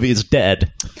 Your movie is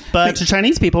dead. But to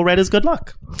Chinese people, red is good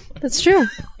luck. That's true.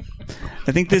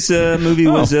 I think this movie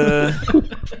was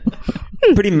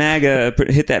pretty MAGA,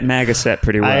 hit that MAGA set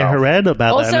pretty well. I read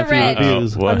about that in Also a few red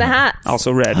reviews. what? on the hats.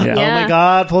 Also red, yeah. Yeah. Oh my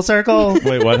god, full circle.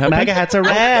 Wait, what happened? MAGA hats are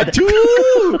red.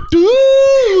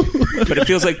 But it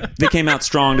feels like they came out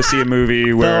strong to see a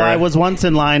movie So where I was once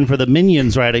in line for the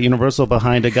Minions ride at Universal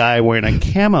behind a guy wearing a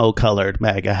camo-colored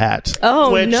MAGA hat.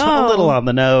 Oh, which no. a little on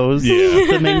the nose.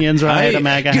 Yeah. The Minions ride a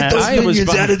MAGA hat. I was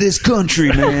behind- of this country,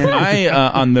 man. I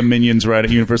on the Minions ride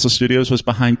at Universal Studios was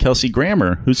behind Kelsey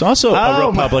Grammer, who's also a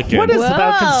Oh, Republican. What is Whoa.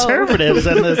 about conservatives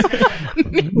and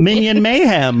this Minion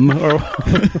mayhem? Or is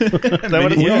that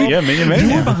what it's called? Minion You were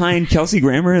Mayhem. behind Kelsey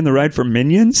Grammer in the ride for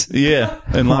Minions? Yeah,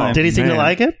 in line. Did he seem to Man.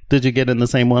 like it? Did you get in the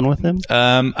same one with him?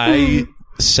 I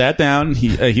sat down.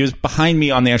 He was behind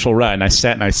me on the actual ride, and I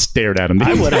sat and I stared at him.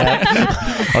 I would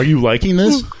have. Are you liking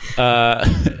this? Nah,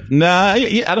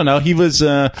 I don't know. He was.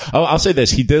 I'll say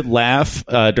this: he did laugh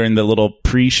during the little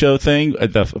pre-show thing,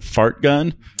 the fart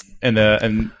gun,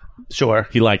 and Sure.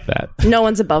 he liked that. No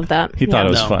one's above that. He thought it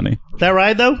was No. funny. That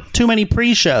ride, though? Too many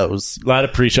pre-shows. A lot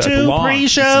of pre-show. Two long.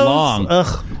 pre-shows? It's long,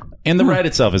 Ugh. and the ride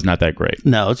itself is not that great.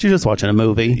 No, you're just watching a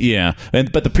movie. Yeah,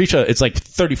 but the pre-show, it's like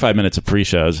 35 minutes of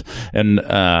pre-shows, and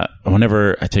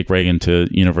whenever I take Reagan to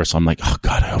Universal, I'm like, oh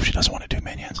God, I hope she doesn't want to do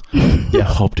Minions. Yeah,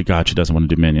 hope to God she doesn't want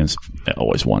to do Minions. It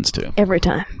always wants to. Every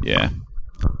time. Yeah.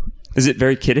 Is it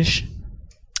very kiddish?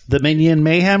 The Minion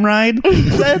Mayhem ride?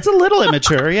 That's a little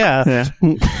immature, yeah.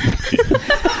 Yeah.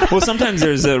 Well, sometimes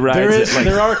there's rides that, like,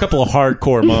 There are a couple of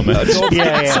hardcore moments.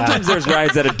 Yeah. sometimes there's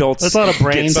rides that adults. There's a lot of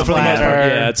brain get- But for the most part, splatter.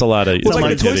 yeah, it's a lot of. Well, like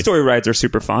Someone the Toy Story rides are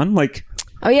super fun. Like,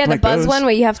 Oh, yeah, the Like Buzz those. one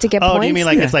where you have to get Oh, points. do you mean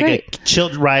like it's like Great. a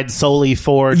child ride solely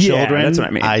for Yeah, children? that's what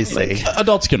I mean. I see.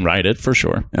 Adults can ride it for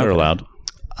sure. They're Okay.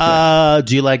 allowed.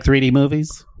 Do you like 3D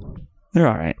movies? they're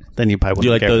all right. Then you probably Do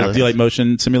you wouldn't like care the? for Do you like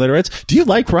motion simulator rides? Do you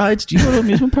like rides? Do you go to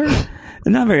amusement parks?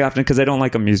 Not very often because I don't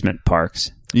like amusement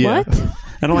parks. Yeah. What?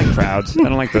 I don't like crowds. I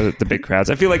don't like the big crowds.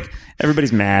 I feel like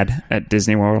everybody's mad at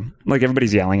Disney World. Like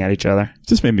everybody's yelling at each other. It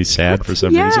just made me sad for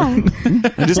some Yeah. reason.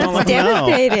 I just don't like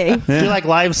Devastating. Do you like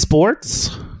live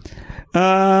sports?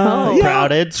 Oh. yeah.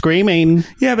 Crowded, screaming.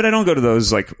 Yeah, but I don't go to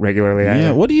those like regularly.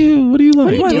 Yeah. What do you like? do you Do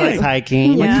you do? like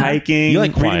hiking? Yeah. Hiking. You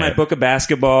like reading quiet. my book of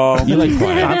basketball. You like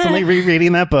quiet. Constantly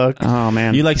rereading that book. Oh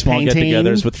man, You like small Painting.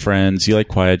 get-togethers with friends. You like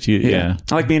quiet. Yeah.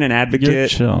 I like being an You're advocate,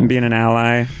 chill. and being an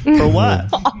ally. For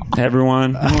what?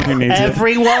 Everyone who needs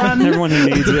Everyone? it. Everyone who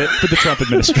needs it. For the Trump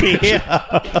administration.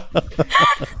 Yeah.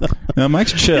 No,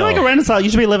 Mike's chill. You're like a Renaissance. You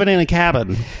should be living in a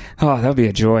cabin. Oh, that would be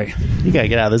a joy. You gotta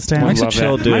get out of this town. Mike's a love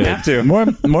chill that. dude. Might have to.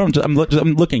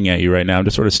 I'm looking at you right now. I'm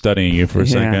just sort of studying you for a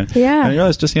second. Yeah. And I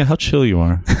realize just how chill you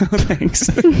are. Thanks.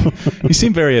 You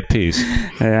seem very at peace.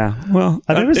 Yeah. Well,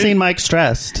 I've never seen Mike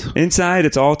stressed. inside.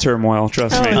 It's all turmoil.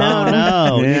 Trust me. no. Oh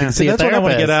no! Yeah. You need to see That's a what I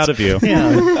want to therapist. get out of you. Yeah,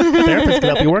 a therapist can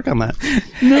help you work on that.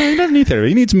 No, he doesn't need therapy.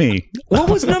 He needs me. What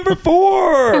was number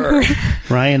 4?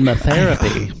 Ryan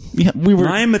Therapy. Yeah, we were.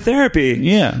 Ryan Therapy.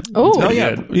 Yeah. Oh.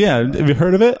 yeah. Yeah. Have you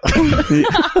heard of it?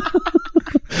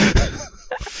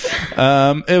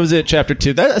 It was it. Chapter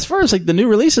 2. That, as far as like the new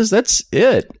releases, that's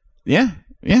it. Yeah.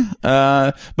 Yeah.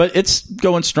 But it's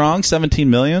going strong. 17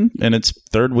 million in its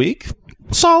third week.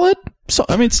 Solid. So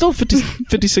I mean, it's still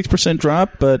 56%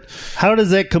 drop, but How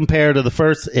does it compare to the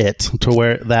first It to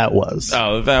where that was?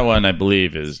 that one I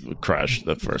believe is crushed.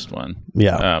 The first one.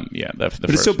 Yeah. Yeah. The But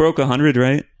it first. still broke 100,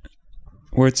 right?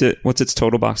 What's its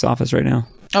total box office right now?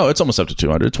 Oh, it's almost up to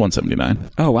 200. It's 179.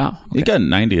 Oh wow, It got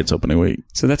 90 its opening week.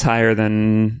 so that's higher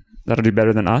than that'll do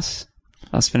better than Us.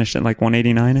 Us finished at like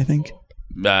 189, I think.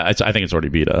 I think it's already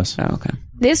beat us. Oh, okay.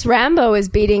 This Rambo is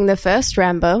beating the first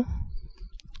Rambo.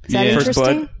 Is that Yeah. First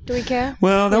interesting? Blood. Do we care?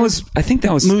 Well, I think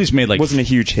that was Movies made like wasn't a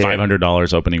huge hit,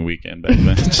 $500 opening weekend back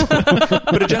then.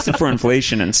 but adjusted for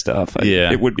inflation and stuff,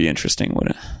 Yeah. it would be interesting,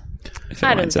 wouldn't it? If it I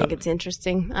don't lines think up. it's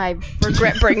interesting. I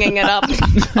regret bringing it up,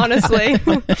 honestly.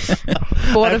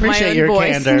 Bored of my appreciate own your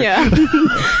voice. candor. Yeah.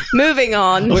 Moving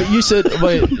on. Wait, you said,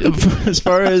 as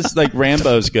far as like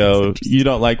Rambos go, you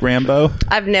don't like Rambo?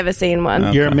 I've never seen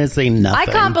one. You're missing nothing.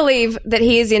 I can't believe that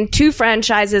he is in 2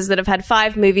 franchises that have had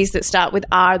 5 movies that start with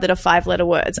R that are 5-letter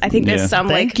words. I think there's Yeah. some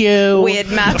Thank like you. weird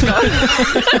math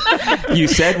going. You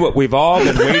said what we've all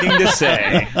been waiting to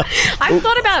say. I've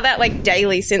thought about that like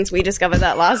daily since we discovered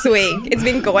that last week. It's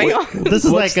been going on. This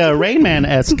is like a Rain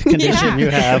Man-esque condition you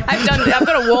have. I've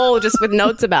got a wall just with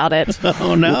notes about it.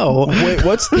 Oh no. Wait,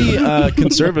 what's the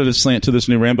conservative slant to this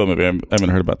new Rambo movie? I haven't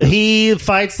heard about this. He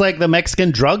fights like the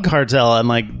Mexican drug cartel, and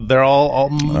like they're all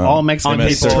Mexican On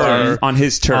his people. turf. On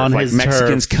his turf. On like his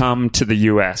Mexicans turf. come to the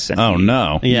U.S. And Oh,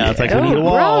 no. Yeah, it's like we Oh, need a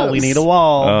wall. gross. We need a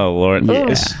wall. Oh, Lord. Yeah.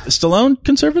 Is Stallone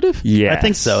conservative? yeah. I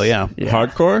think so. Yeah.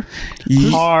 Hardcore?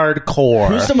 Hardcore.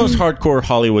 Who's the most hardcore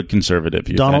Hollywood conservative?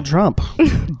 You Donald think? Trump,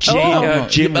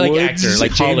 Jim like Woods, actor,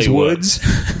 like James Hollywood. Woods,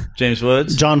 James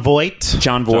Woods? John Voight.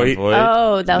 John Voight.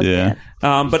 Oh, that was Yeah. it.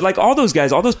 But like all those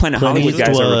guys, all those Planet Clint Hollywood guys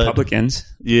are Eastwood. Republicans.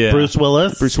 Yeah. Bruce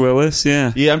Willis. Bruce Willis,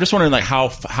 yeah. Yeah, I'm just wondering, like, how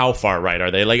far right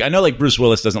are they? Like, I know, like, Bruce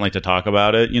Willis doesn't like to talk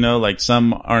about it, you know? Like,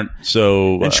 some aren't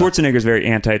so... And Schwarzenegger's very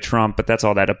anti-Trump, but that's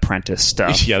all that Apprentice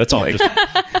stuff. yeah, that's all just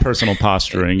personal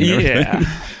posturing. And everything.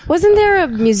 Yeah. Wasn't there a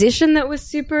musician that was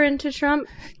super into Trump?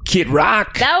 Kid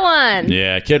Rock. That one.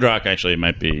 Yeah, Kid Rock actually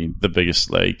might be the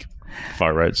biggest, like,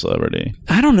 far-right celebrity.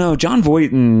 I don't know. John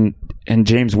Voight and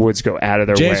James Woods go out of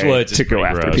their James way Woods is to go pretty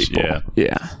after gross, people.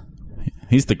 yeah.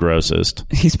 He's the grossest.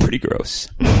 He's pretty gross.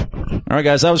 All right,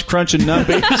 guys, that was Crunching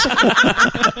Numbies.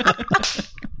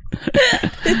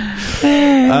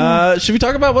 Should we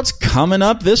talk about what's coming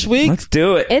up this week? Let's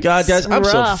do it. It's God, guys, I'm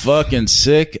so rough. fucking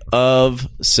sick of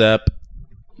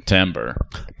September.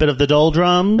 Bit of the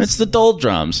doldrums. It's the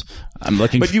doldrums. I'm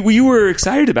looking. But you were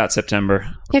excited about September.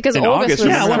 Yeah, because In August August, was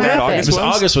remember what how bad horrific. August was?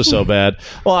 August was so bad.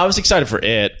 Well, I was excited for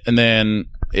it, and then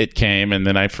it came, and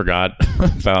then I forgot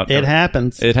about It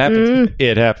happens. It happens.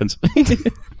 It happens.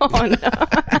 Oh, no.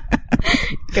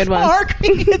 Good one.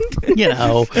 You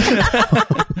know.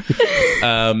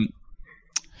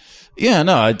 Yeah,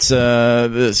 no, it's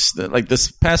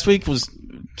this past week was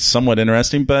somewhat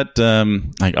interesting, but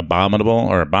like abominable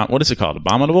what is it called?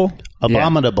 Abominable.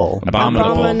 Abominable.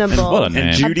 Abominable. What a name.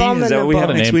 And Judy, is that what we have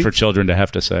What a next name week? for children to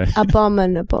have to say.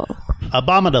 Abominable.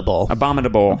 Abominable.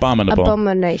 Abominable. Abominable.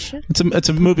 Abomination. It's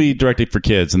a movie directed for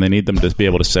kids, and they need them to be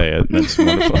able to say it. That's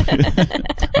wonderful.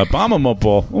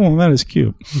 Abominable. Oh, that is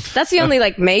cute. That's the only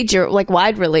like major, like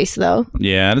wide release though.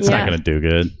 Yeah, that's Yeah. not going to do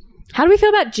good. How do we feel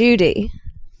about Judy?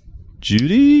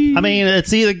 Judy? I mean,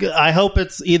 it's either. I hope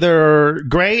it's either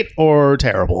great or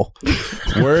terrible.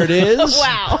 Word is.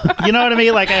 Wow. You know what I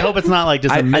mean? Like, I hope it's not like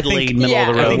just I a middle think- of the Yeah.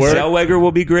 road. I think Word- Zellweger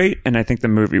will be great, and I think the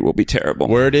movie will be terrible.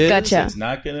 Word is. Gotcha. It's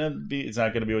not gonna be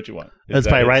what you want. It's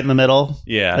probably right in the middle.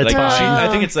 Yeah, It's like fine. I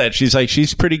think it's that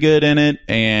she's pretty good in it,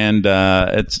 and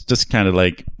it's just kind of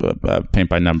like paint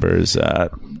by numbers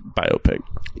biopic.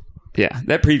 Yeah,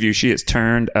 that preview, she is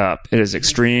turned up. It is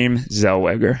extreme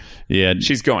Zellweger. Yeah,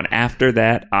 She's going after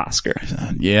that Oscar.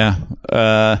 yeah.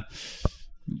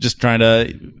 Just trying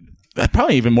to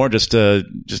probably even more just to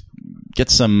get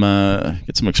some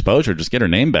exposure. Just get her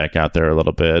name back out there a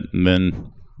little bit, and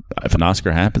then if an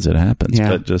Oscar happens, it happens. Yeah.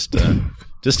 But just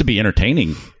to be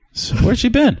entertaining. So where's she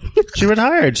been? She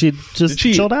retired. She just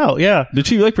chilled out. Yeah. Did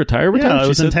she like retire? Yeah, it She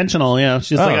was said- intentional. Yeah.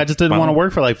 She's Oh, like, I just didn't wow. want to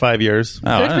work for like 5 years.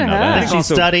 Oh, I Good didn't for know her. that. She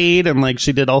also- studied and like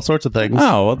she did all sorts of things.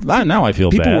 Oh, well, now I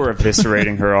feel People bad. were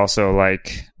eviscerating her also,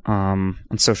 like, on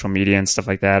social media and stuff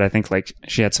like that. I think, like,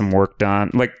 she had some work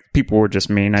done. Like, people were just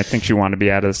mean. I think she wanted to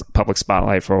be out of the public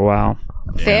spotlight for a while.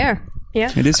 Fair. Yeah.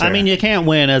 It is I fair. mean, you can't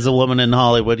win as a woman in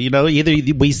Hollywood. You know, either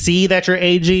we see that you're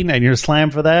aging and you're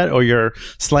slammed for that, or you're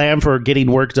slammed for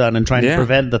getting work done and trying Yeah. to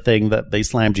prevent the thing that they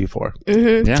slammed you for.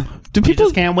 yeah. Do You people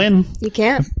just can't win. You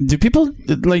can't. Do people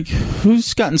like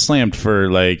who's gotten slammed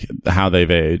for like how they've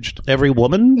aged? Every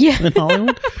woman Yeah. in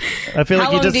Hollywood. I feel How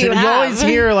like you long just do you always have?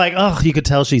 hear like, oh, you could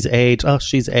tell she's aged. Oh,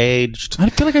 she's aged. I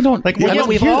feel like I don't Like, I well, don't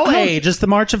we've hear- all I don't- aged. It's the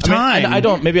march of I mean, time. I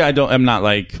don't. Maybe I don't. I'm not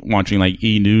like watching like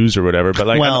E News or whatever. But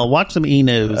like, Well, watch the some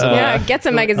e-news. Yeah, get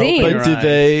some magazine. open But your do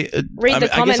they Read the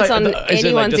comments on is it like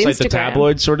anyone's just like the Instagram.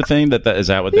 tabloid sort of thing? That is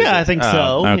that what? They Yeah, do? I think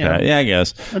so, Okay, yeah. yeah, I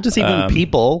guess. Just even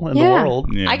people in the Yeah. world.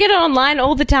 Yeah. I get it online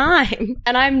all the time,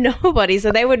 and I'm nobody,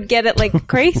 so they would get it like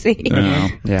crazy. Yeah.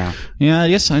 Yeah. Yeah,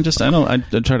 yes. I try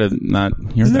to not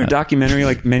hear Isn't there a that. documentary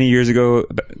like many years ago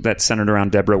that centered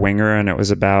around Deborah Winger, and it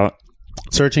was about,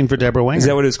 Searching for Deborah Winger. is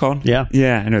that what it was called? Yeah.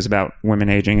 Yeah, and it was about women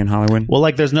aging in Hollywood. Well,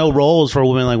 like, there's no roles for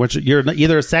women. Like, which you're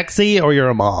either sexy or you're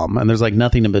a mom, and there's like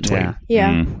nothing in between. Yeah. Yeah.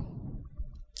 Mm.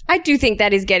 I do think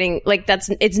that is getting like that's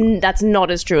not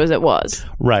as true as it was.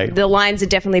 Right. The lines are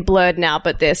definitely blurred now,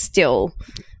 but they're still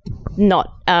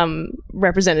not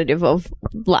representative of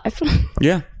life.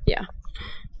 Yeah. Yeah.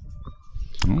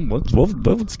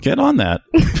 Let's get on that.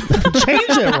 Change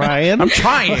it, Ryan. I'm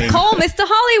trying. Call Mr.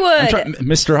 Hollywood.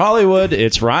 Mr. Hollywood,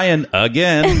 it's Ryan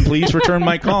again. Please return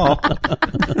my call.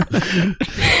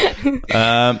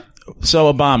 So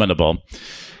Abominable.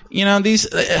 You know, these.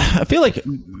 I feel like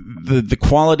the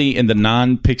quality in the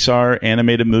non-Pixar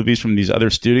animated movies from these other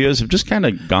studios have just kind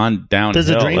of gone downhill. Does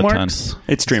it a ton. DreamWorks?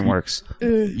 It's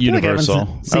DreamWorks. Universal. I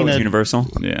haven't seen Oh, it's it. Universal.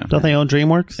 Yeah. Don't they own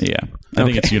DreamWorks? Yeah, I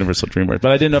think it's Universal DreamWorks,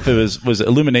 but I didn't know if it was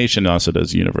Illumination also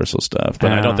does Universal stuff,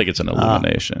 but I don't think it's an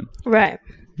Illumination. Right.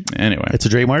 Anyway, It's a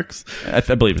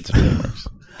DreamWorks. I believe it's DreamWorks.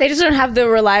 They just don't have the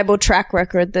reliable track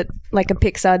record that like a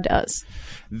Pixar does.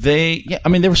 They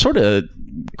were sort of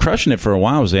crushing it for a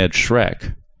while. Was they had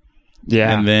Shrek,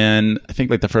 Yeah. and then I think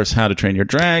like the first How to Train Your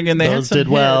Dragon, they had Those some did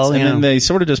well, hits, and yeah. then they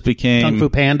sort of just became Kung Fu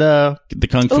Panda. the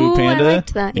Kung Fu Ooh, I Panda.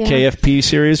 liked that, The yeah. KFP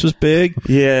series was big.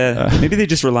 Yeah. Maybe they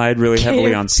just relied really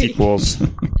heavily on KFC. sequels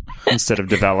instead of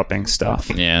developing stuff.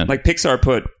 Yeah. Like Pixar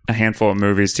put a handful of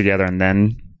movies together and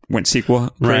then went sequel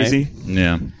crazy.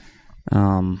 Yeah.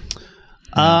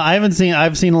 I've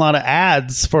seen a lot of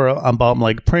ads for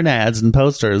like print ads and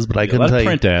posters, but I A couldn't lot tell of you.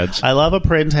 print ads. I love a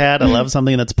print ad. I love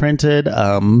something that's printed.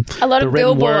 A lot the of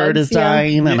written word billboards, is yeah.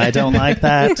 dying, and I don't like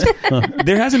that.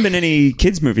 There hasn't been any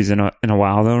kids movies in a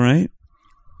while though, right?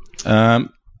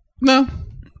 No.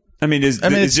 I mean, it's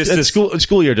just it's this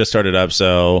school year just started up,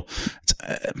 so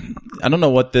I don't know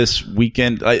what this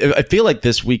weekend. I feel like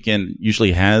this weekend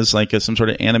usually has like some sort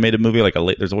of animated movie, like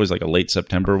there's always like a late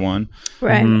September one.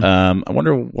 Right. I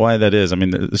wonder why that is. I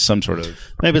mean, there's some sort of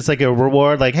Maybe it's like a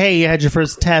reward, like, hey, you had your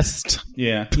first test.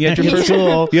 you had your first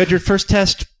Cool. you had your first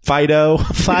test, Fido.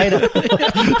 Fido.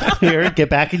 Here, get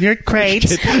back in your crate.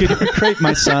 Get in your crate,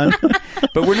 my son,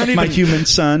 but we're not even my human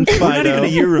son, we're not Fido. even a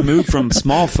year removed from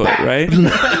Smallfoot, right?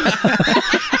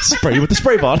 Spray you with the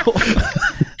spray bottle.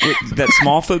 That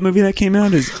Smallfoot movie that came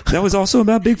out that was also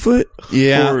about Bigfoot.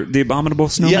 Yeah. Or the Abominable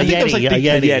Snowman. Yeah, I think that was like A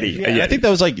Yeti. Yeah, I think that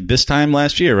was like this time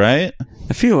last year, right?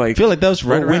 I feel like that was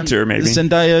right or around winter, maybe.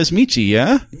 Zendaya's Michi,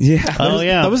 yeah? Yeah. Oh,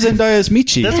 yeah. That was Zendaya's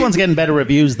Michi. This one's getting better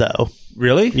reviews, though.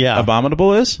 Really? Yeah.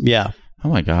 Abominable is? Yeah. Oh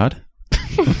my god.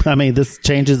 I mean, this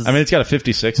changes. I mean, it's got a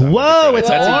 56. on it. Whoa, it's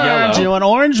That's a orange. yellow. You know what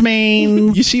orange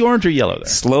means? You see orange or yellow there?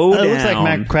 Slow down. It looks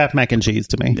like Kraft mac and cheese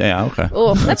to me. Yeah, okay.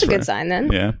 Oh, that's a good sign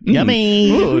then. Yeah.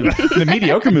 Yummy. Ooh, the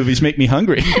mediocre movies make me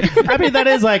hungry. I mean, that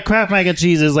is like Kraft mac and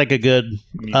cheese is like a good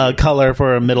color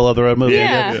for a middle of the road movie.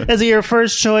 Yeah. Is it your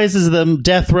first choice? Is the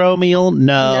death row meal?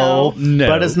 No. No.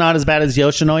 But it's not as bad as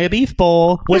Yoshinoya Beef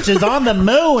Bowl, which is on the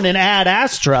moon in Ad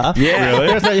Astra. Yeah. Really?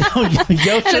 There's a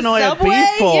Yoshinoya Subway?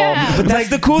 Beef Bowl. Yeah. But that's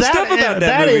the cool stuff about that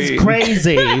That movie. is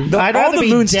crazy. I'd all rather the be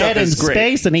moon dead stuff in is great.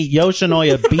 space and eat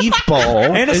Yoshinoya Beef Bowl.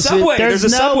 And a Subway. There's a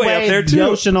no Subway way up there, too.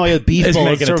 Yoshinoya Beef Is Bowl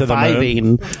making is it to the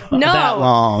surviving No. that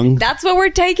long. That's what we're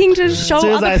taking to show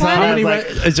Soon as other I saw planets.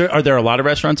 it, I was like, Are there a lot of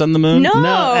restaurants on the moon? No.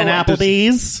 no, and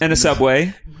Applebee's. And a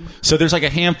Subway. So there's like a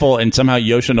handful, and somehow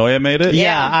Yoshinoya made it?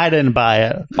 Yeah, I didn't buy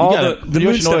it. All You the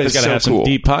moon stuff Yoshinoya's is got to so have some cool.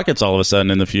 deep pockets all of a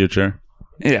sudden in the future.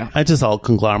 Yeah. I just all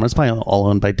conglomerates, probably all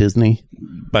owned by Disney.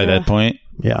 By that point,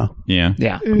 Yeah. yeah.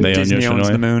 Yeah. They own Disney owns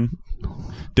Yoshinoya. the moon.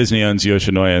 Disney owns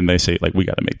Yoshinoya, and they say, like, we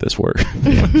got to make this work.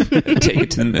 Take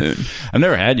it to the moon. I've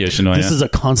never had Yoshinoya. This is a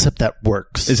concept that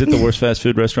works. Is it the worst fast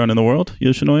food restaurant in the world,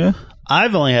 Yoshinoya?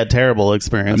 I've only had terrible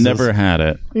experiences. I've never had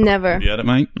it. Never. You had it,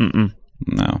 Mike? Mm-mm.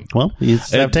 No. Well, you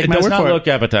just have to take it my does word not for look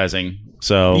appetizing.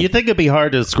 So it. You think it'd be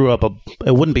hard to screw up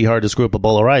it wouldn't be hard to screw up a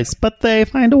bowl of rice, but they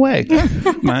find a way.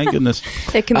 my goodness.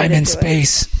 They're committed to it.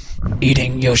 space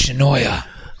eating Yoshinoya.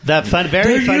 That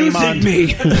very funny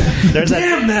me. There's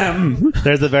Damn them.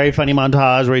 There's a very funny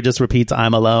montage where he just repeats,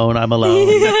 "I'm alone, I'm alone."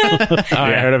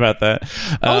 I heard about that.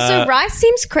 Also, rice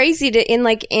seems crazy in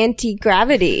like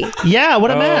anti-gravity. Yeah,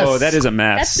 what a mess. Oh, that is a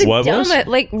mess. That's the What was? dumbest.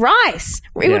 Like rice,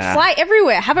 it would Yeah. fly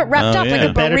everywhere. Have it wrapped Oh, up like yeah. a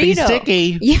burrito. Better be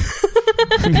sticky. Yeah.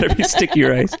 Better be sticky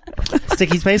rice.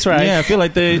 Sticky space rice. Yeah, I feel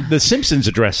like the Simpsons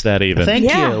addressed that even. Thank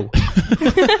Yeah. you.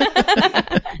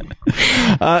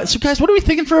 So, guys, what are we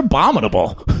thinking for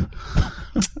Abominable?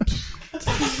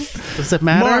 Does it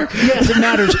matter? Mark, yes, it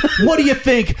matters. What do you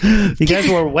think? You guys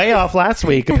were way off last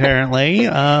week, apparently.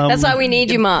 That's why we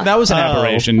need you, Mark. That was an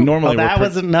aberration. Normally, that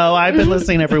wasn't. No, I've been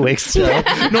listening every week still.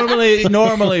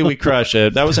 normally we crush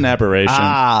it. That was an aberration.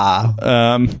 I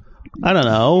don't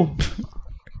know.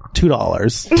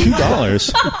 $2.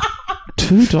 $2.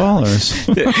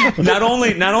 $2. Not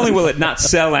only will it not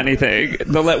sell anything,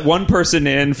 they'll let one person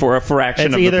in for a fraction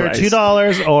It's of the either price.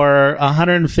 $2 or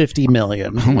 $150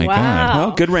 million. Oh my Wow. god!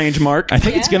 Well, good range, Mark. I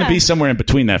think it's going to be somewhere in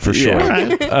between that for sure.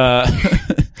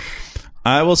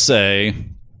 I will say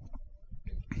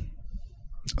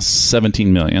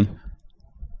 17 million.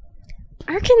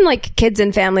 I reckon like kids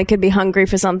and family could be hungry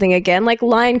for something again. Like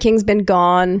Lion King's been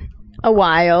gone a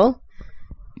while.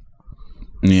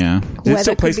 Yeah. Did it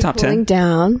still place top 10?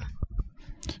 Down.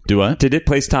 Do what? Did it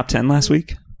place top 10 last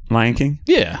week? Lion King?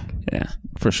 Yeah, Yeah.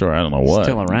 for sure. I don't know what.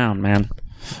 Still around, man.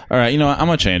 All right, you know what? I'm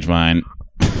going to change mine.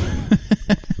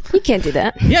 You can't do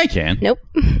that. Yeah, I can. Nope.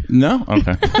 No?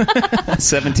 Okay.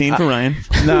 17 for Ryan.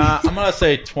 Nah, I'm going to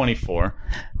say 24.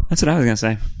 That's what I was going to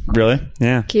say. Really?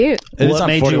 Yeah. Cute. It's What on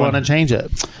made 41. you want to change it?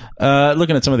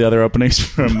 Looking at some of the other openings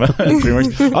from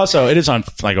DreamWorks. Also, it is on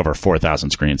like over 4,000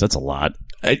 screens. That's a lot.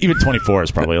 Even 24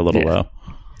 is probably a little low.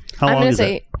 How I'm long gonna is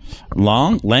say it?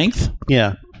 Long? Length?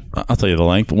 Yeah. I'll tell you the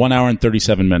length. 1 hour and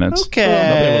 37 minutes.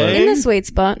 Okay. in the sweet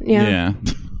spot. Yeah. Yeah.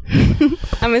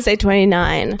 I'm gonna say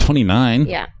 29. 29.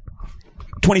 Yeah.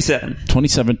 27.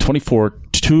 27, 24,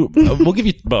 2. We'll give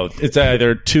you both. It's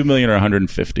either 2 million or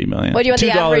 150 million. What do you want the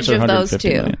 $2 average or of those 150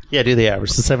 two? million. Yeah, do the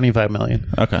average. So 75 million.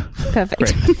 Okay. Perfect.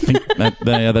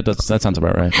 that sounds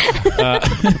about right.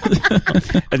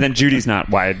 And then Judy's not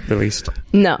wide released.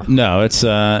 No. No, it's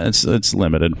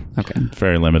limited. Okay.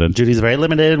 Very limited. Judy's very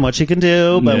limited in what she can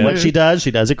do, but Yeah. what she does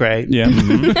it great. Yeah.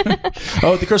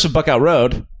 Oh, The Curse of Buckout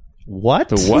Road. What?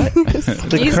 The what?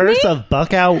 The Curse of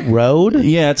Buckout Road?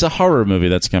 Yeah, it's a horror movie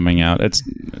that's coming out. It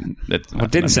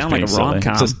didn't sound like a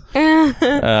rom-com.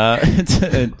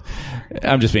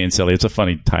 I'm just being silly. It's a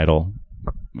funny title.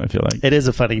 I feel like It is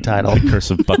a funny title. The Curse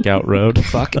of Buckout Road.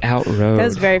 Buck Out Road. That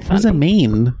was very What does fun. it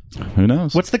mean? Who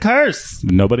knows? What's the curse?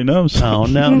 Nobody knows. Oh,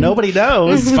 no. Nobody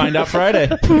knows. Find out Friday.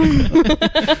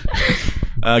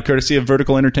 Courtesy of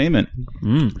Vertical Entertainment.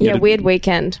 Yeah, weird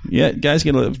weekend. Yeah, guys,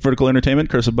 get a Vertical Entertainment,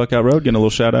 Curse of Buckout Road. Getting a little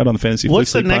shout out on the Fantasy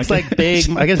What's Flick the next, podcast. like, big...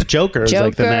 I guess Joker is,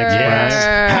 like, the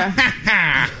next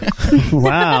one.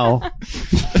 Wow.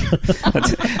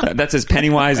 That's his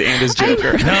Pennywise and his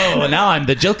Joker. No, now I'm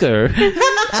the Joker.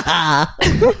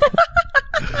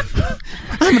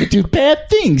 I'm gonna do bad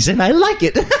things, and I like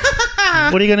it.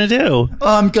 What are you going to do?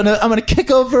 I'm gonna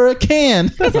kick over a can,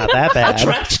 It's not that bad.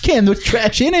 trash can with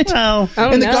trash in it, Well,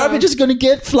 and the no. garbage is gonna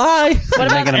get fly. What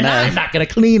about making a and mess. I'm not gonna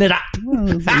clean it up.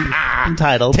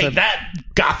 entitled. Take that,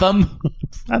 Gotham.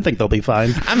 I think they'll be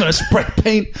fine. I'm gonna spray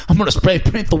paint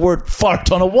the word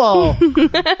fart on a wall.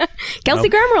 Kelsey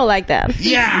Grammer will like that?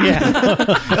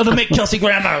 Yeah. It'll make Kelsey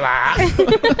Grammer laugh.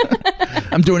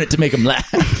 I'm doing it to make him laugh.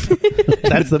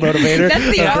 That's the motivator.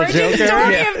 That's the of origin Joker?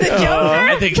 story of the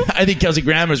Joker? I think Kelsey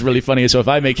Grammer's really funny. So if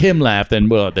I make him laugh, then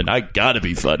I gotta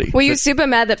be funny. Were you super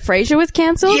mad that Frasier was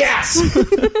cancelled? Yes.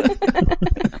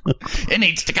 It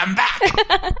needs to come back.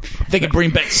 If they could bring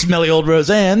back smelly old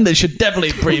Roseanne, they should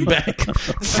definitely bring back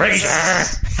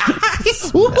Frasier.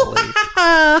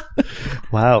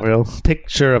 Wow, real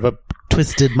picture of a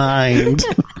twisted mind.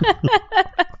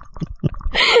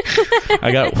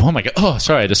 Oh my god. Oh,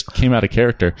 sorry. I just came out of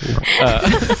character.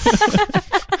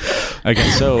 I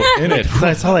got so in it.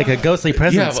 I saw like a ghostly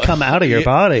presence well, come out of your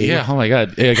body. Yeah. Oh my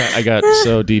god. I got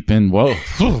so deep in. Whoa.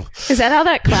 Is that how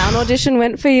that clown audition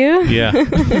went for you? Yeah.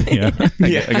 Yeah.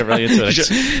 I got really into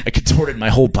it. I contorted my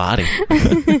whole body.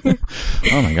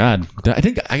 Oh my god. I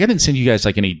think I didn't send you guys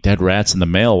like any dead rats in the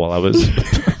mail while I was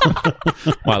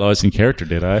in character,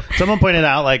 did I? Someone pointed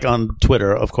out, like on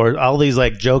Twitter, of course, all these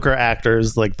like Joker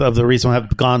actors, like of the recent,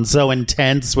 have gone so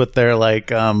intense with their like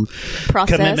Process.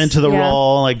 commitment to the Yeah.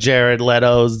 role. Like Jared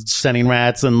Leto's sending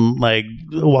rats, and like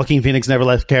Joaquin Phoenix never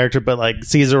left character, but like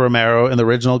Cesar Romero in the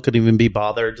original couldn't even be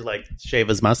bothered to like shave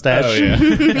his mustache. Oh, yeah. I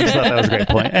just thought that was a great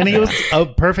point, and he was a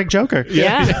perfect Joker.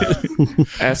 Yeah.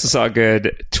 I also saw a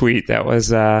good tweet that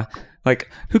was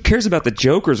like, who cares about the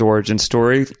Joker's origin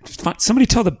story? Somebody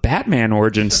tell the Batman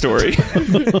origin story.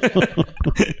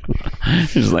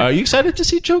 Just like, Are you excited to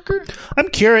see Joker? I'm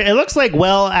curious. It looks like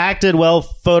well acted, well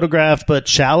photographed, but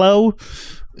shallow.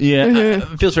 Yeah,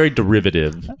 it feels very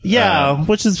derivative. Yeah,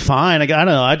 which is fine. I don't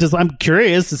know. I'm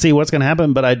curious to see what's going to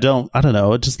happen, but I don't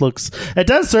know. It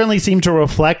does certainly seem to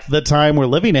reflect the time we're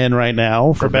living in right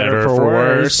now, for better or for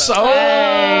worse.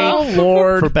 Oh,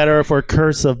 Lord. For better or for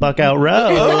curse of Buckout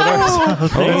Road.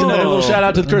 That's another little shout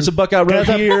out to the Curse of Buckout Road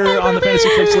here on the Fantasy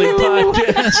Flicks League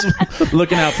podcast.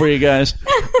 Looking out for you guys.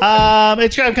 I'm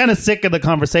kind of sick of the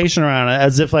conversation around it,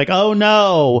 as if like, oh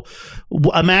no,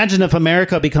 imagine if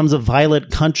America becomes a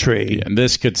violent country. Yeah, and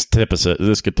this could tip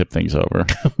things over.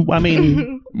 I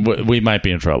mean, We might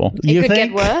be in trouble. It you could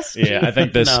think? get worse. Yeah, I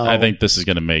think this. No. I think this is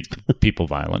going to make people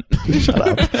violent. Shut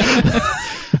up.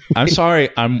 I'm sorry.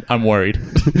 I'm worried.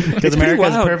 Because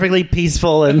America's wild. perfectly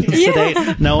peaceful and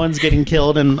sedate. No one's getting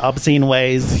killed in obscene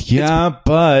ways. Yeah,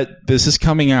 but this is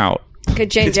coming out.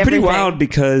 Could change It's pretty everything. wild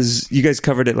because you guys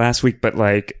covered it last week, but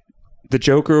like the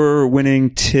Joker winning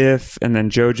TIFF and then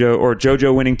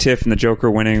JoJo winning TIFF and the Joker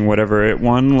winning whatever it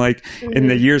won. Like in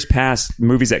the years past,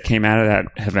 movies that came out of that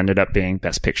have ended up being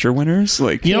Best Picture winners.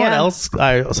 Like, You know what Yeah. else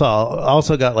I saw?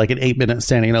 Also got like an 8-minute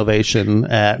standing ovation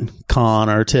at Cannes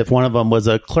or TIFF. One of them was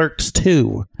a Clerks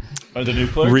 2. Are the new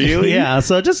clerks? really? Yeah,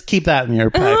 so just keep that in your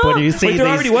pipe when you see Wait, there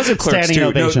these already was a Clerks standing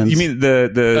too. No, ovetions. you mean the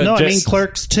No, I mean just-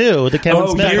 Clerks 2, the Kevin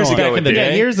Oh, Smith years one. ago it did. Yeah,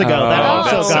 years ago. Oh, that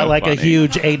also that's got so like a funny.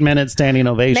 huge 8-minute standing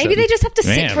ovation. Maybe they just have to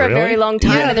sit Man, for a really? very long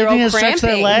time Yeah, and they're they all need to stretch cramping.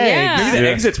 their legs. Yeah. Maybe the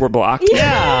exits were blocked.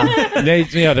 Yeah. They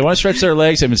want to stretch their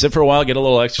legs. They've been sit for a while, get a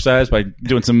little exercise by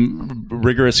doing some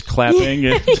rigorous clapping.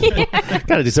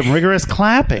 Got to do some rigorous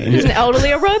clapping. There's an elderly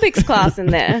aerobics class in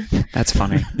there. That's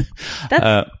funny.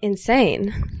 That's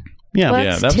insane. Yeah. Clerks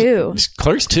Yeah, that 2. was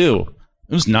Clerks 2.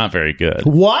 It was not very good.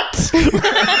 What?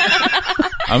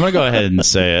 I'm gonna go ahead and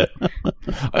say it.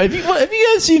 Have you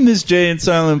guys seen this Jay and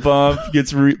Silent Bob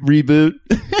gets reboot?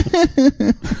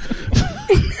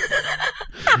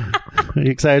 Are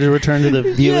you excited to return to the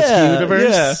View Askew universe?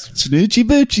 Yeah. Snoochie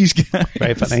Boochies, guys.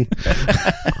 Very funny.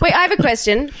 Wait, I have a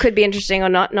question. Could be interesting or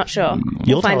not. Not sure.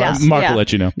 You'll We'll find tell out. us. Mark Yeah. will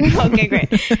let you know. Okay, great.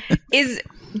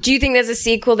 Do you think there's a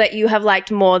sequel that you have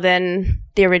liked more than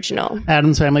the original?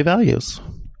 Adam's Family Values.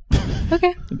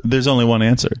 Okay. There's only one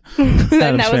answer.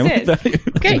 Then that was Family it. Values.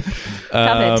 Okay.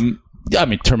 Covered. I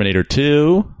mean, Terminator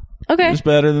 2 Okay. is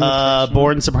better than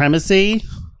Born Supremacy.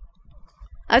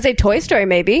 I'd say Toy Story,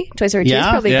 maybe. Toy Story 2 is Yeah,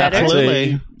 probably yeah, better.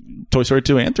 absolutely. Toy Story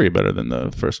 2 and 3 better than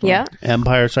the first one. Yeah.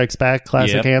 Empire Strikes Back,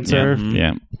 classic Yep, answer.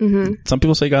 Yeah. Some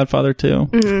people say Godfather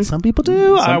 2. Some people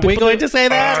do. Are we people going do. to say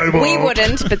that? We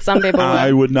wouldn't, but some people I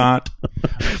would. would not.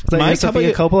 Is that your Mike, how about Sophia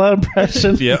you? Coppola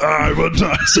impression? Yeah. I would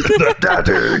not say that,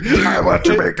 Daddy. I want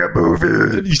to make a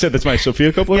movie. You said that's my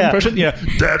Sophia Coppola Yeah. impression? Yeah.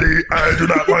 Daddy, I do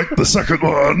not like the second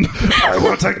one. I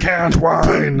want a canned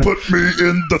wine. Put me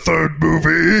in the third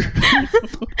movie.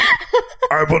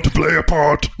 I want to play a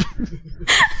part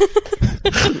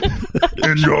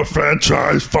in your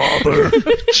franchise, Father.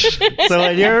 So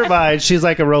in your mind, she's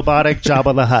like a robotic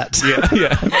Jabba the Hutt.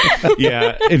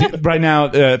 Yeah. And right now,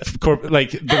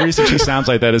 like the reason she sounds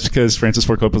like that is because Francis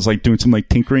Ford Coppola's like doing some like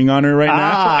tinkering on her right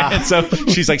Ah. now, and so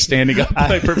she's like standing up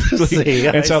like perfectly. see,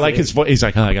 I and so like see. his voice, he's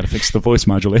like, "Oh, I got to fix the voice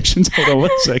modulations. Hold on 1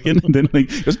 second." And then like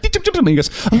he goes, and he goes,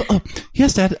 "Oh,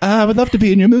 yes, Dad, I would love to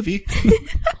be in your movie."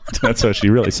 That's how she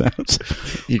really sounds.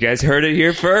 You guys heard it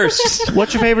here first.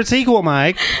 What's your favorite sequel,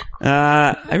 Mike?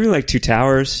 I really like Two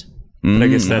Towers. But I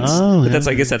guess that's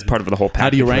I guess that's part of the whole package. How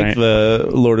do you rank right? the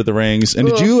Lord of the Rings? And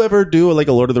did you ever do like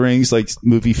a Lord of the Rings like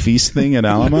movie feast thing at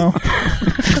Alamo?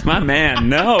 My man,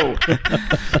 no.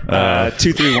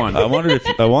 2, 3, 1. I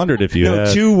wondered if you No,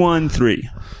 had 2, 1, 3.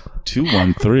 2,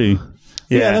 1, 3.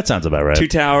 Yeah, that sounds about right. Two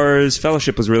Towers,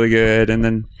 Fellowship was really good, and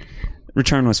then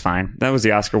Return was fine. That was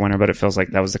the Oscar winner, but it feels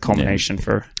like that was the culmination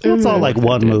for. It's all like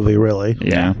one movie, really.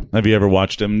 Yeah. Have you ever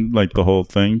watched him like the whole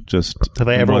thing? Just Have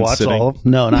I in ever one watched sitting? all of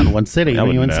them? No, not in one sitting. I Are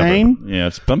would you never. insane? Yeah,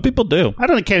 some people do. I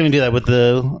can't even do that with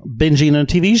the binging a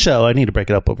TV show. I need to break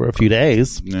it up over a few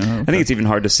days. Yeah. I think it's even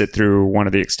hard to sit through one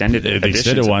of the extended The editions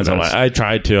extended of ones, those. I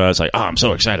tried to. I was like, "Oh, I'm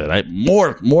so excited!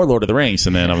 More Lord of the Rings!"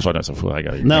 And then I was watching myself. I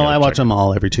got No, I watch them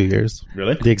all every 2 years.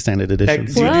 Really? The extended Do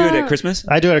editions. you do it at Christmas?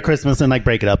 I do it at Christmas and like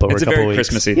break it up over It's a a couple very weeks.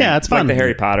 Christmassy. Yeah, thing. it's fun. Like the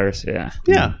Harry Potters. Yeah.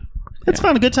 Yeah, it's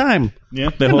fun. A good time. Yeah,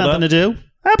 they Got hold nothing up. to do.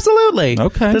 Absolutely.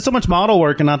 Okay. There's so much model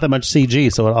work and not that much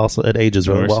CG, so it ages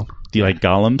really well. Do you like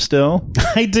Gollum still?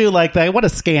 I do like that. What a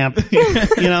scamp.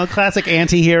 Classic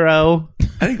anti-hero.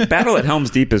 I think Battle at Helm's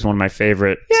Deep is one of my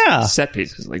favorite Yeah. set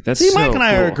pieces. Like that's See, so Mike and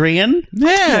I are cool. agreeing. Oh,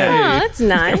 that's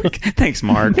nice. Thanks,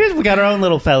 Mark. Here's we got our own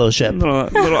little fellowship. little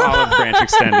olive branch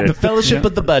extended. Fellowship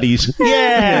of the Buddies.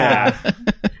 Yeah.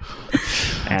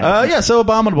 So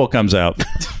Abominable comes out.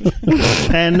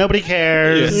 And nobody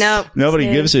cares. Nope. Nobody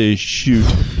Yeah. gives a shoot.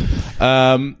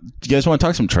 you guys want to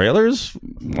talk some trailers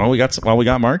while we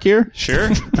got Mark here? Sure.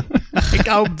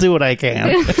 I'll do what I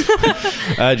can.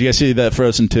 Did you guys see that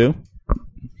Frozen 2?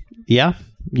 Yeah,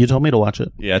 you told me to watch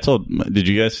it. Yeah, I told. Did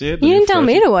you guys see it? You didn't tell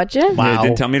me to watch it. Wow. Yeah,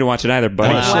 didn't tell me to watch it either,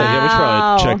 buddy. Oh, shit. Yeah, we should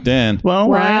probably checked in. Well,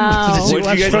 Wow. Ryan, did What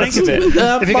did you guys watch think of it?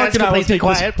 If you guys Mark and could I will please be take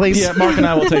quiet, this, please. Yeah, Mark and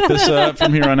I will take this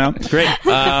from here on out. Great.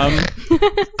 I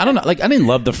don't know. Like, I didn't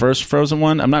love the first Frozen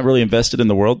one. I'm not really invested in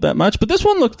the world that much, but this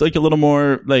one looked like a little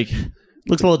more like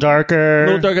Looks a little darker.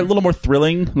 a little more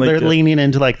thrilling. Like, They're leaning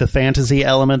into like the fantasy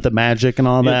element, the magic, and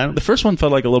all that. the first one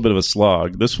felt like a little bit of a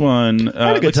slog. This one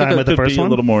had a good looks like time it with the could first be one. a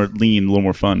little more lean, a little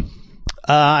more fun.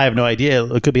 I have no idea.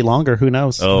 It could be longer. Who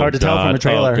knows? Oh, Hard to tell from a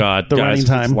trailer. Oh, God. The Guys, running it's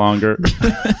time. longer.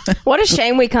 What a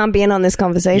shame we can't be in on this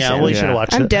conversation. Yeah, well, you should have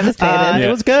watched I'm it. devastated. It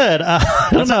was good. I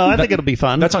don't know. I think it'll be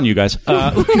fun. That's on you guys.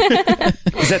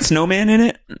 Is that Snowman in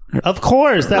it? Of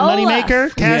course, that Olaf.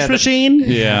 moneymaker, cash Yeah, machine.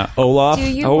 yeah, Olaf.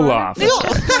 Do you Olaf.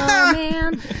 Oh,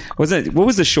 man. What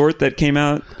was the short that came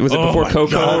out? Was it Oh before my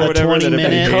Coco God, or the whatever?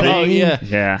 20-minute that Oh, thing. yeah.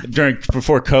 Yeah.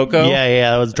 Before Coco.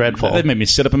 Yeah, that was dreadful. That made me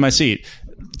sit up in my seat.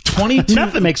 22.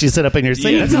 Nothing makes you sit up in your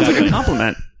seat. Yeah, That sounds like a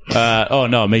compliment. Oh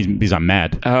no, because I'm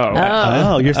mad. Oh.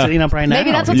 Oh, you're sitting up right now.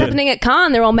 Maybe that's what's happening at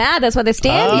Cannes. They're all mad. That's why they're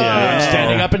standing. I'm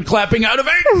standing up and clapping out of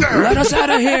anger. Let us out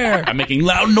of here. I'm making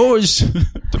loud noise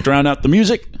to drown out the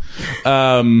music.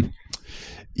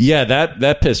 Yeah,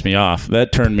 that pissed me off.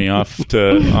 That turned me off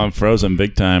on Frozen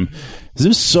big time. This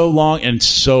was so long and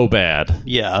so bad,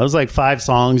 Yeah, it was like 5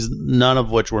 songs, none of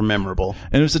which were memorable.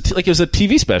 and it was it was a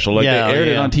TV special. Like Yeah, they aired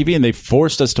it yeah. on TV, and they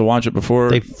forced us to watch it before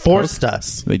They forced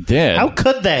us. They did. How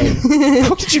could they?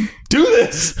 How could you do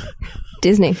this?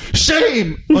 Disney.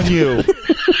 Shame on you!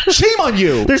 Shame on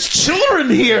you! There's children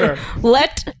here.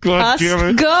 Let us damn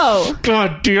it. go.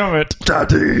 God damn it!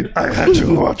 Daddy, I had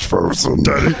to watch Frozen.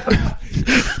 Daddy.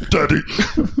 Daddy.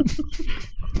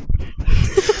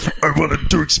 I wanted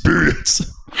to experience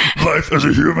life as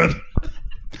a human.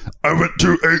 I went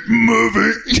to a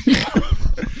movie.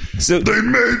 So They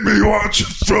made me watch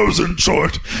Frozen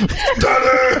short.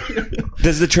 Daddy!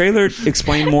 does the trailer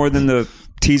explain more than the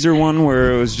teaser one,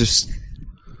 where it was just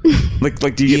like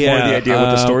do you get more of the idea what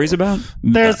the story's about?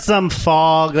 There's some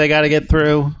fog they got to get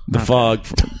through. The fog.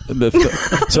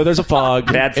 So there's a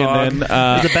fog. Bad fog. And then,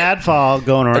 There's a bad fog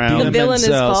going around. The villain is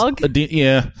fog?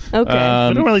 Yeah. Okay.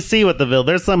 I don't really see what the villain.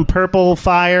 There's some purple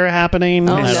fire happening.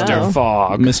 Oh, I don't no. know.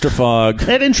 Fog. Mr. Fog.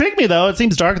 It intrigued me though. It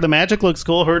seems dark. The magic looks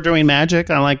cool. Her doing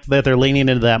magic. I like that they're leaning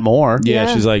into that more. Yeah,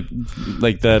 Yeah. she's like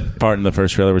that part in the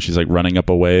first trailer where she's like running up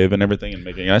a wave and everything and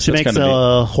making. She makes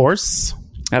a horse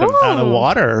Out of, out of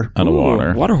water. out of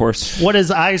water. Water horse. What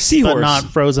is ice Seahorse. but not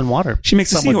frozen water? She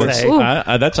makes a Some would seahorse. say.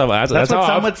 Ooh. That's how what how some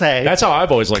I've- would say. That's how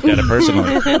I've always looked at it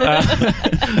personally.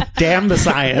 Damn the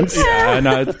science. And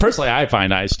personally, I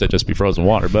find ice to just be frozen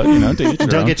water, but to each their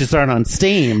Don't own. get you started on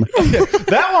steam.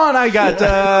 that one. I got.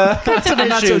 some I'm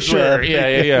not so issues sure. with.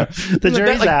 Yeah. The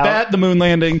jury's like out. that, the moon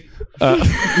landing.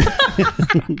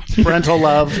 Parental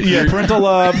love. Yeah, parental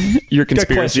love. Your Got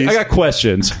conspiracies. questions. I got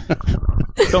questions.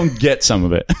 Don't get some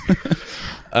of it.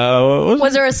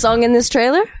 Was there a song in this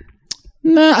trailer?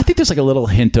 No, I think there's like a little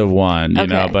hint of one, you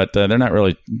know, Okay. but they're not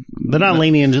really. They're not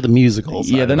leaning into the musicals.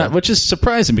 Yeah, they're not, which is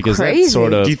surprising because Crazy. that's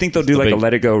sort of. Do you think they'll do like a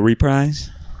Let It Go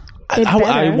reprise? It I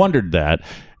better. wondered that.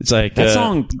 It's like That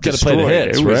song got to play the destroyed.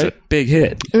 hits, It was right? a big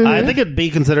hit. I think it'd be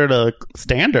considered a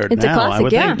standard It's a now. classic, I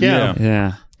would yeah. think. Yeah.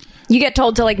 Yeah. You get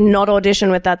told to like not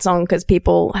audition with that song because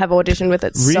people have auditioned with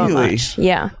it so Really? much.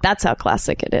 Yeah, that's how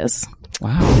classic it is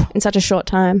Wow. in such a short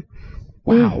time.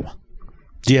 Wow.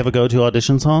 Do you have a go-to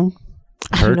audition song?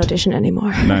 I don't audition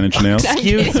anymore. 9 Inch Nails.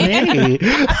 Excuse me.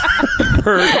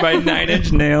 Heard by 9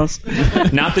 Inch Nails.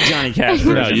 Not the Johnny Cash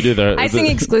version. No, you do the. I sing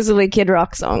exclusively Kid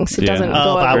Rock songs. It Yeah. doesn't Oh,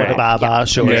 go ba over. ba ba ba.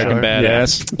 Sure, American sure.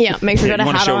 Badass Yeah, make sure you got a You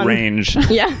want to hat show on. range.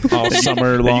 Yeah, all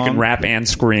summer That long. you can rap and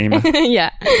scream.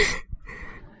 yeah.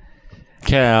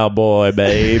 Cowboy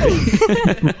baby.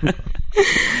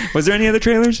 Was there any other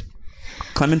trailers?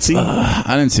 Clemency? I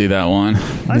didn't see that one.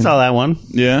 I saw that one.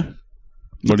 Yeah.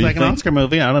 What do you Like an think? Oscar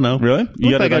movie. I don't know. Really?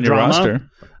 You Looked got like it a on your drama. roster.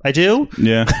 I do.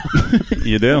 Yeah,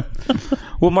 you do.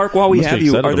 Well, Mark, while we Must be have you,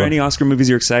 excited are there about- any Oscar movies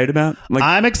you're excited about? Like,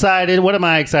 I'm excited. What am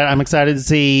I excited? I'm excited to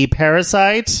see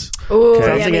Parasite. Ooh, Sounds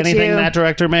yeah, like me anything too. that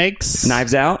director makes.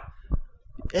 Knives Out?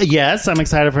 Yes, I'm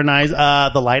excited for Knives.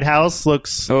 The Lighthouse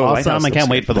looks Oh, awesome. Lighthouse I can't looks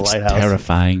wait good. for the Looks Lighthouse.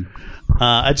 Terrifying.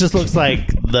 It just looks like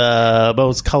the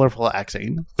most colorful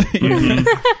acting.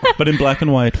 But in black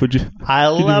and white, would you? I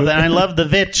love that. I love the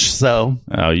Vitch. So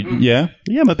Oh, yeah.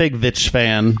 yeah, I'm a big Vitch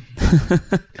fan.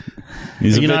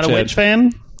 He's You're not a bitch Witch head.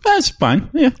 fan? That's fine.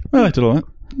 Yeah, I liked it a lot.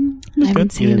 I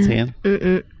haven't You seen didn't it. see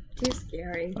it? Too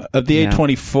scary. Of the Yeah.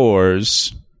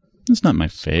 A24s, It's not my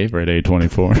favorite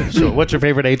A24. Sure. What's your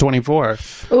favorite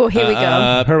A24? Oh, here we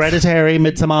go. Hereditary,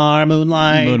 Midsommar,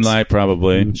 Moonlight. Moonlight,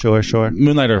 probably. Sure.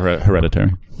 Moonlight or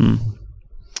Hereditary.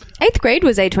 8th grade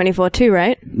was A24 too,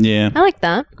 right? Yeah, I like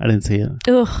that. I didn't see it.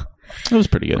 Ugh, it was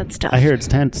pretty good. that's tough. I hear it's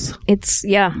tense. It's,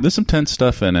 yeah. There's some tense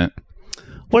stuff in it.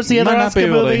 What's the You other might not Oscar be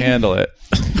able movie? to handle it.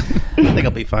 I think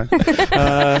I'll be fine.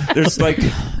 There's like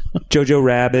Jojo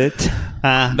Rabbit.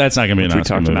 That's not going to be an We Oscar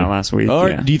talked movie. about last week. Or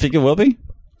yeah. do you think it will be?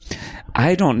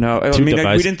 I don't know. I Too mean, we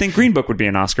divisive. didn't think Green Book would be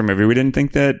an Oscar movie. We didn't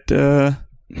think that.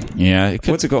 Yeah. It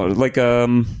could. What's it called? Like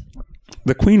the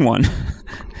Queen one.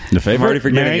 The I'm already favorite?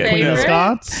 forgetting Mary it. Queen of Favorite?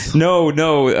 Scots? No,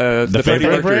 the Freddie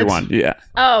Favorite? Mercury one. Yeah.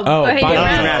 Oh, Bohemian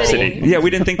Bohemian Rhapsody. Yeah, we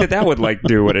didn't think that would like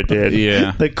do what it did.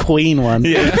 Yeah. The Queen one.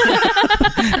 Yeah.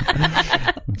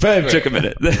 Favorite. Took a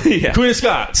minute. Yeah. Queen of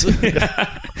Scots.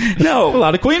 No. A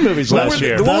lot of Queen movies One last where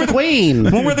year. the one The where the Queen.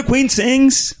 one where the Queen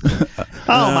sings.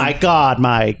 Oh my God,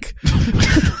 Mike.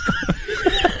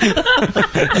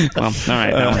 Well, all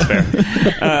right, that one's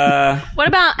fair. What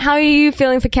about how are you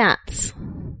feeling for Cats?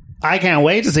 I can't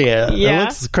wait to see it. Yeah? It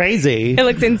looks crazy. It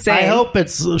looks insane. I hope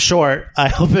it's short. I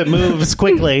hope it moves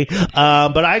quickly.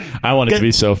 But I want it to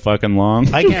be so fucking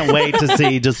long. I can't wait to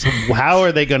see just how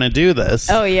are they going to do this.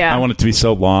 Oh yeah. I want it to be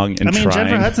so long and I mean, trying.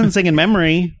 Jennifer Hudson singing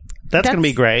 "Memory." That's going to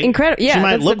be great. incredible. Yeah, she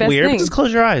might that's look the best weird, thing. but just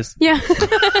close your eyes. Yeah.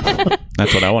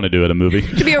 That's what I want to do at a movie.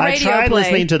 Could be a I radio tried play.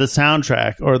 listening to the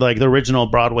soundtrack or like the original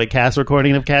Broadway cast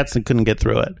recording of Cats and couldn't get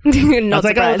through it. Not I was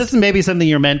like, oh, surprised. this is maybe something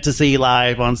you're meant to see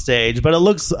live on stage, but it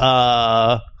looks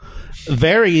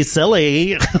very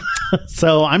silly.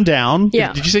 So I'm down.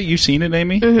 Yeah. Did you say you've seen it,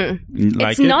 Amy? Mm-hmm.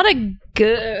 Like It's it? not a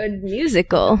good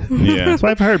musical. Yeah. That's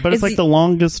what I've heard, but it's It's- like the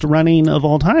longest running of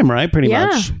all time, right? Pretty Yeah.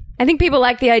 much. I think people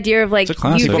like the idea of like It's a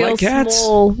classic. you feel Like Cats.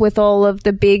 small with all of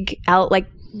the big out like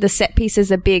the set pieces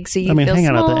are big, so you I mean, feel hang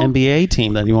out small. at the NBA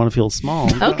team that you want to feel small.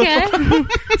 Okay.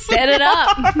 Set it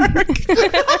up.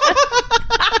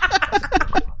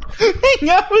 Hang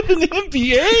out with an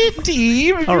NBA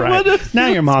team. All right. Now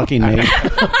you're mocking me.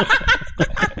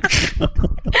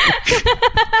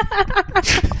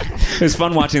 It was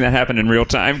fun watching that happen in real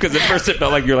time because at first it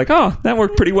felt like you're like, oh, that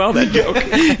worked pretty well, that joke,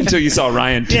 until you saw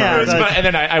Ryan turn. Yeah, that's- And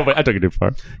then I took it too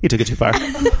far. You took it too far.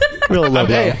 Real low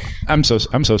blow. I'm so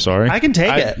sorry. I can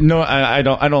take it. No, I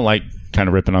don't like kind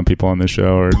of ripping on people on this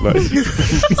show or like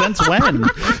Since when?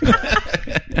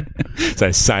 I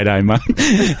side eye mine.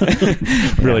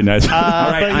 Really nice. All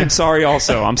right, but- I'm sorry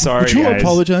also. I'm sorry, Would you guys.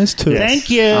 apologize to? Thank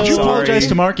you. I'm Would you sorry. apologize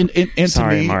to Mark and to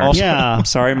Sorry, me Mark. also? Yeah. I'm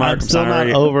sorry, Mark. I'm still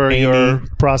sorry, not over Amy. your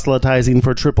proselytizing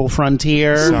for Triple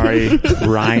Frontier. Sorry,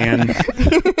 Ryan.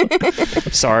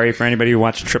 Sorry for anybody who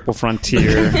watched Triple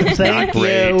Frontier. It's Thank not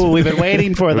great. you. We've been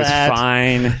waiting for It was that.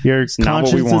 fine. Your It's not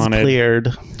what we conscience is wanted.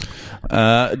 cleared.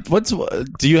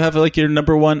 Do you have like your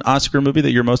number one Oscar movie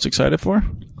that you're most excited for?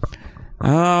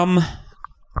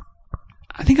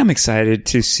 I think I'm excited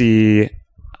to see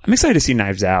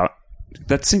Knives Out.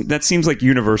 That seems like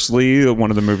universally one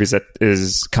of the movies that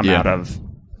is come Yeah. out of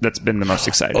that's been the most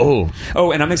exciting.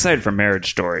 Oh. And I'm excited for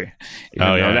Marriage Story. Even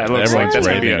Oh, though yeah. that looks like Everyone's that's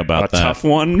going to be raving a about that. tough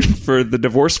one for the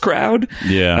divorce crowd.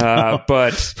 Yeah.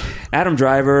 But Adam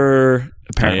Driver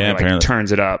apparently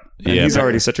turns it up. And Yeah, he's but-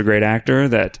 already such a great actor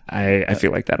that I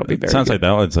feel like that'll be very Sounds good. like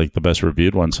that one's like the best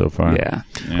reviewed one so far. Yeah.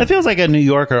 It feels like a New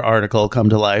Yorker article come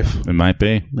to life. It might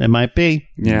be. It might be.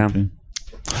 Yeah.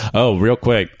 Oh, real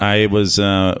quick. I was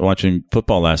watching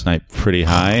football last night pretty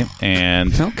high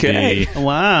and Okay.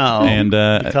 Wow. and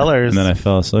colors. and then I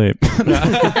fell asleep.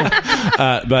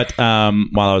 But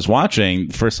while I was watching,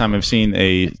 the first time I've seen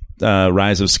a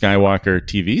Rise of Skywalker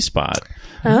TV spot.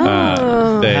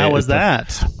 How was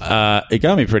that? It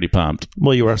got me pretty pumped.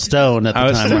 Well, you were stoned at the I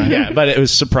was, time, right? yeah, but it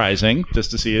was surprising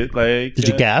just to see it. Like, Did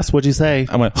you gasp? What'd you say?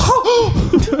 I went,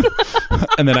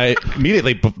 and then I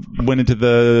immediately went into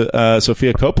the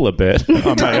Sofia Coppola bit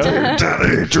on my own.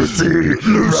 Daddy, to see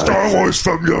new Star Wars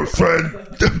from your friend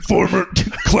and former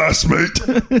classmate,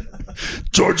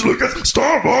 George Lucas.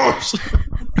 Star Wars!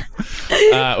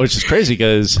 Which is crazy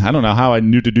because I don't know how I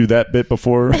knew to do that bit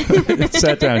before I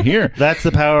sat down here. That's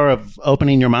the power of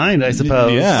opening your mind, I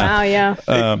suppose. Yeah. Wow,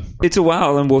 yeah. It's a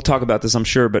while, and we'll talk about this, I'm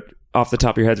sure. But off the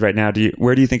top of your heads right now,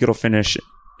 where do you think it'll finish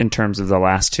in terms of the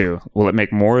last two? Will it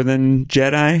make more than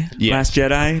Jedi, Yeah. Last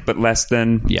Jedi, but less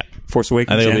than Force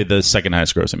Awakens? I think it'll Yeah? be the second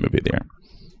highest grossing movie of the year,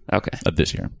 Okay. of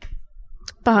this year,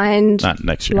 Behind not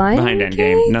next year. Lion Behind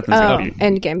King? Endgame. Nothing's Oh, gonna be-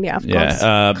 Endgame, yeah, of course.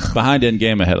 Yeah, behind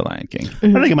Endgame, ahead of Lion King.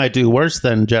 I think it might do worse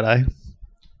than Jedi.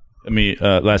 I mean,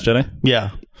 Last Jedi. Yeah.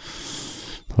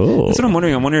 Oh. That's what I'm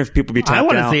wondering. I'm wondering if people be tapped I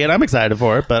want to out. see it. I'm excited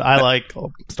for it, but I like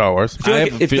Star Wars. I feel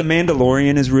like if The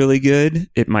Mandalorian is really good,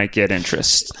 it might get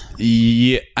interest.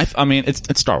 Yeah, I mean, it's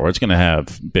Star Wars. It's going to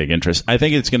have big interest. I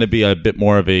think it's going to be a bit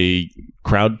more of a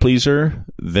crowd pleaser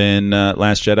than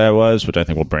Last Jedi was, which I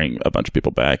think will bring a bunch of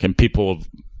people back. And people,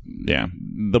 yeah,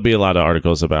 there'll be a lot of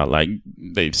articles about, like,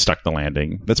 they've stuck the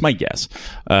landing. That's my guess.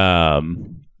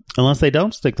 Unless they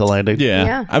don't stick the landing.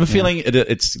 Yeah. I have a feeling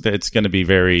it's going to be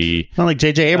very... Not like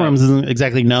J.J. Abrams isn't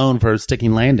exactly known for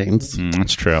sticking landings.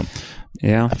 That's true.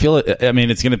 Yeah. I feel it. I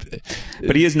mean, it's going to...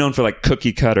 But he is known for like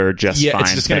cookie cutter, just fine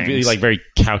it's just going to be things. like very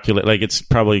calculate. Like it's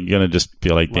probably going to just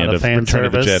feel like the end of of fan Return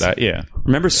of the service. Jedi. Yeah,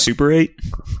 Remember Super 8?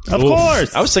 Of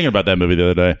course. I was thinking about that movie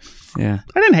the other day. Yeah.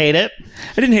 I didn't hate it.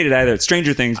 I didn't hate it either.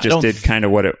 Stranger Things just don't- did kind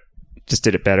of what it... Just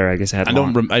did it better, I guess. It had I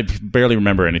don't. I barely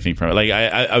remember anything from it. Like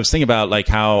I was thinking about like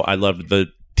how I loved the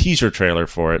teaser trailer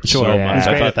for it so Yeah. much. He's I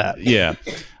great thought at that. Yeah.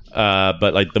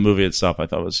 But like the movie itself, I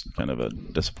thought was kind of a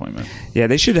disappointment. Yeah,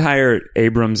 they should hire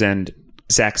Abrams and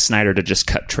Zack Snyder to just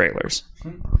cut trailers,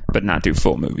 but not do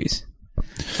full movies.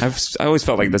 I always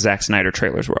felt like the Zack Snyder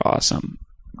trailers were awesome.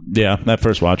 Yeah, that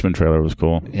first Watchmen trailer was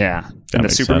cool. Yeah, That and the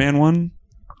makes Superman one,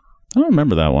 I don't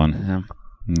remember that one.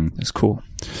 yeah, it was cool.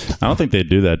 I don't think they'd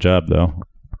do that job though.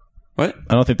 What?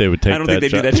 I don't think they would take. I don't think they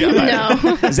do that job.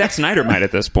 No. either. Zack Snyder might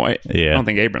at this point. Yeah. I don't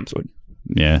think Abrams would.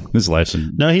 Yeah, his life's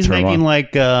in No, he's turmoil. making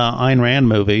like Ayn Rand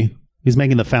movie. He's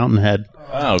making The Fountainhead.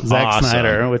 Oh, Zack awesome.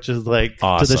 Snyder, which is like to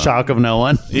Awesome. the shock of no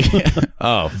one. Yeah.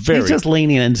 Oh, very. He's just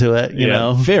leaning into it, you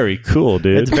know. very cool,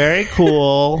 dude. It's very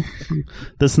cool.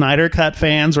 The Snyder Cut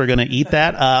fans are going to eat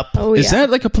that up. Oh, Is yeah. that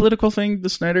like a political thing? The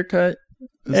Snyder Cut?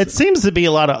 It seems to be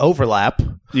a lot of overlap.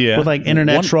 Yeah. With like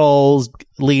internet One- trolls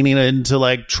leaning into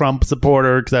like Trump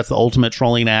supporter because that's the ultimate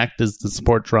trolling act is to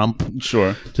support Trump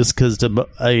Sure. just because to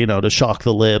to shock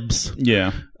the libs.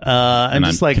 Yeah. And And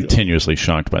just I'm like continuously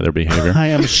shocked by their behavior. I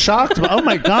am shocked. Oh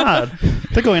my god,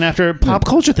 they're going after pop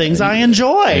culture things I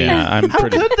enjoy. Yeah, I'm How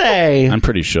pretty- could they? I'm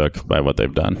pretty shook by what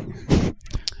they've done.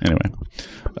 Anyway,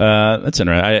 that's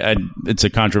interesting. It's a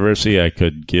controversy I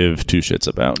could give two shits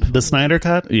about. The Snyder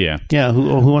Cut. Yeah. Yeah,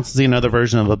 who wants to see another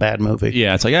version of a bad movie?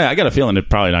 Yeah, it's like, I got a feeling it's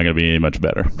probably not going to be any much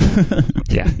better.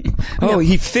 Yeah. Oh,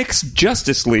 he fixed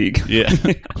Justice League. Yeah.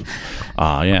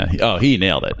 Oh, yeah. Oh, he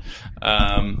nailed it.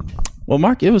 Well,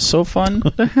 Mark, it was so fun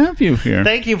to have you here.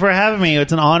 Thank you for having me.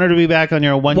 It's an honor to be back on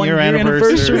your one-year 1 year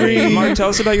anniversary. Mark, tell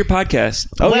us about your podcast.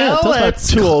 Oh, yeah. Well, Tell us about it's-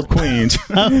 Two Old Queens.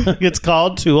 It's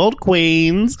called Two Old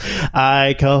Queens.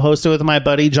 I co-host it with my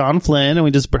buddy John Flynn, and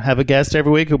we just have a guest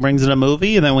every week who brings in a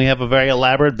movie, and then we have a very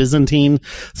elaborate Byzantine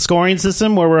scoring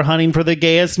system where we're hunting for the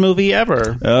gayest movie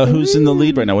ever. Who's in the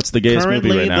lead right now? What's the gayest movie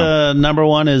Currently, right now? the number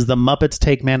one is The Muppets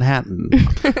Take Manhattan,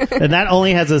 and that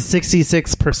only has a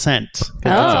 66%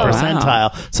 percentile.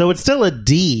 So it's still a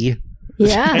D.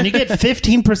 Yeah. And you get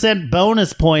 15%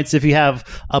 bonus points if you have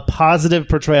a positive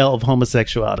portrayal of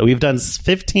homosexuality. We've done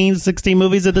 15, 16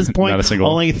 movies at this point. Not a single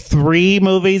one. Only 3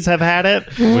 movies have had it.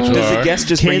 Which Does are- the guest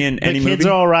just bring in any the Kids movie?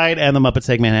 Are All Right and The Muppets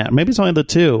Take Manhattan. Maybe it's only the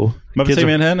 2. Muppets Kids Take Are-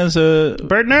 Manhattan is a...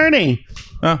 Bert and Ernie.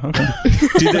 Oh, okay.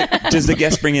 Does the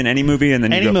guest bring in any movie and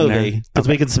then Any you go from movie. there? Because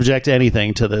we can subject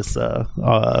anything to this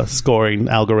scoring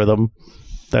algorithm.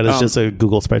 That is just a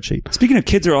Google spreadsheet. Speaking of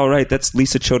Kids Are All Right, that's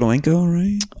Lisa Chodolenko,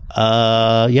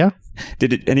 right? Yeah.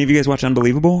 Did any of you guys watch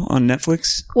Unbelievable on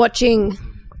Netflix? Watching.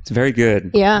 It's very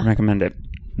good. Yeah. I recommend it.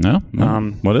 No?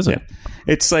 What is it?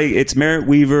 Yeah. It's Merritt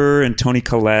Weaver and Toni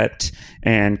Collette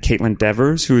and Caitlin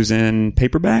Devers, who's in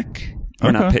Paperback. Or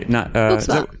Okay.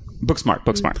 Booksmart.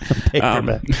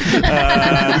 Paperback.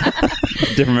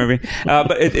 Different movie.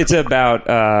 But it's about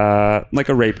like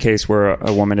a rape case where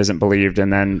a woman isn't believed,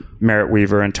 and then Merritt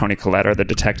Weaver and Toni Collette are the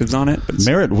detectives on it. But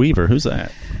Merritt Weaver. Who's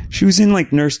that? she was in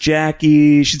like Nurse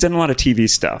Jackie. She's done a lot of TV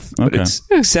stuff. But Okay. it's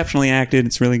exceptionally acted.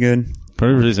 It's really good. For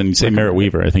whatever reason, you say Merritt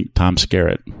Weaver. I think Tom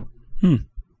Skerritt. Well,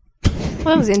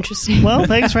 that was interesting. Well,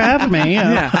 thanks for having me.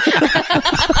 Yeah.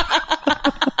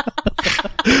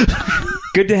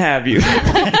 Good to have you.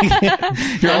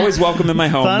 You're always welcome in my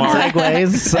home, Fun Mark.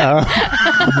 segues.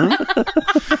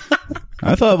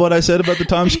 I thought what I said about the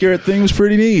Tom Skerritt thing was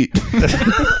pretty neat.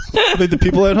 I think the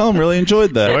people at home really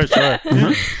enjoyed that.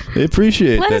 Sure. They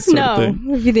appreciate Let that us sort know of thing.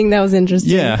 if you think that was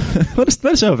interesting. Yeah. Let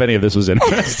us know if any of this was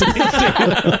interesting.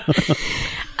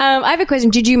 I have a question.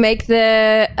 Did you make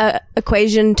the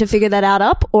equation to figure that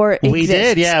up, or We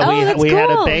did, yeah. Oh, we had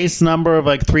a cool. base number of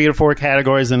like 3 or 4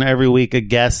 categories, and every week a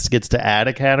guest gets to add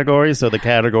a category, so the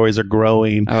categories are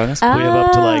growing. Oh, that's cool. We have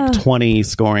up to like 20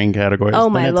 scoring categories. Oh,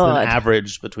 my and it's Lord. an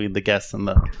average between the guests and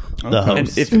the And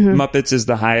hosts. if Muppets is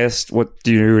the highest, what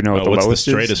do you know what the What's the lowest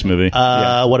is? straightest movie?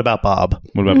 What about Bob?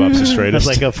 What about Bob's the That's straightest?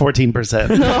 like a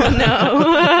 14%.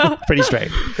 No. Pretty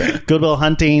straight. Good Will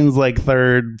Hunting's like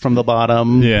third from the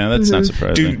bottom. yeah, that's not Do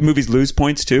surprising. movies lose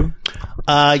points too?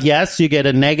 Yes, you get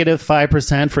a negative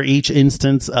 5% for each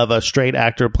instance of a straight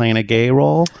actor playing a gay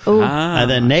role. And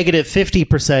then negative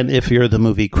 50% if you're the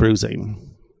movie Cruising.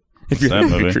 If you're that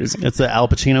movie? cruising. It's the Al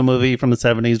Pacino movie from the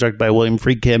 70s, directed by William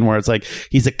Friedkin, where it's like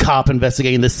he's a cop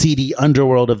investigating the seedy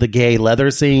underworld of the gay leather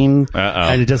scene.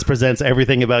 And it just presents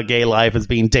everything about gay life as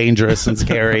being dangerous and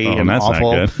scary Oh, and that's not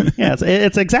awful. good. Yeah,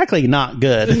 it's exactly not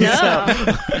good. No.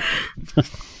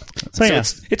 So yeah.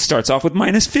 It starts off with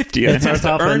minus 50. And It starts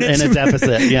off in a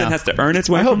deficit, yeah. It has to earn its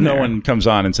way. I hope from no there. one comes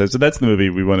on and says, so that's the movie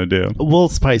we want to do. We'll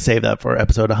probably save that for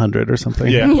episode 100 or something.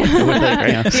 Yeah.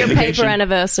 Your paper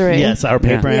anniversary. Yes, our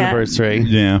paper Yeah. anniversary.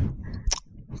 Yeah.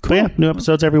 But yeah, new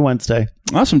episodes every Wednesday.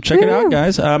 Awesome. Check it out,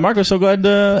 guys. Marco, so glad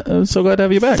to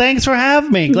have you back. Thanks for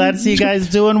having me. Glad to see you guys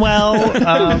doing well.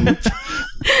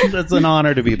 It's an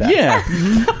honor to be back. Yeah.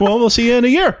 Well, we'll see you in a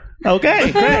year.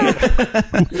 Okay, great.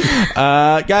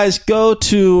 Guys, go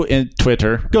to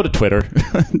Twitter.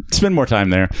 Spend more time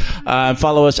there.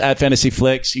 Follow us at Fantasy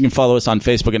Flicks. You can follow us on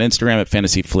Facebook and Instagram at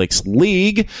Fantasy Flicks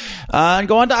League. And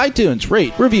go on to iTunes.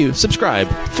 Rate, review, subscribe.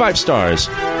 5 stars.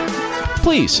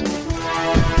 Please,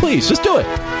 just do it.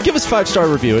 Give us a 5-star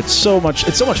review. It's so much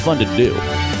fun to do.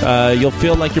 You'll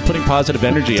feel like you're putting positive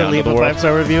energy To out leave into a the world.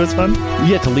 5-star review is fun.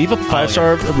 Yeah, to leave a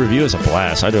 5-star review is a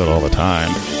blast. I do it all the time.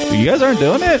 You guys aren't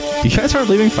doing it? You guys aren't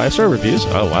leaving 5-star reviews?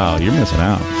 Oh, wow. You're missing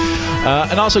out.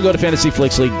 And also go to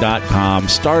fantasyflixleague.com.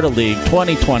 Start a league.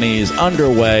 2020 is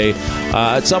underway.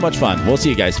 It's so much fun. We'll see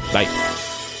you guys. Bye.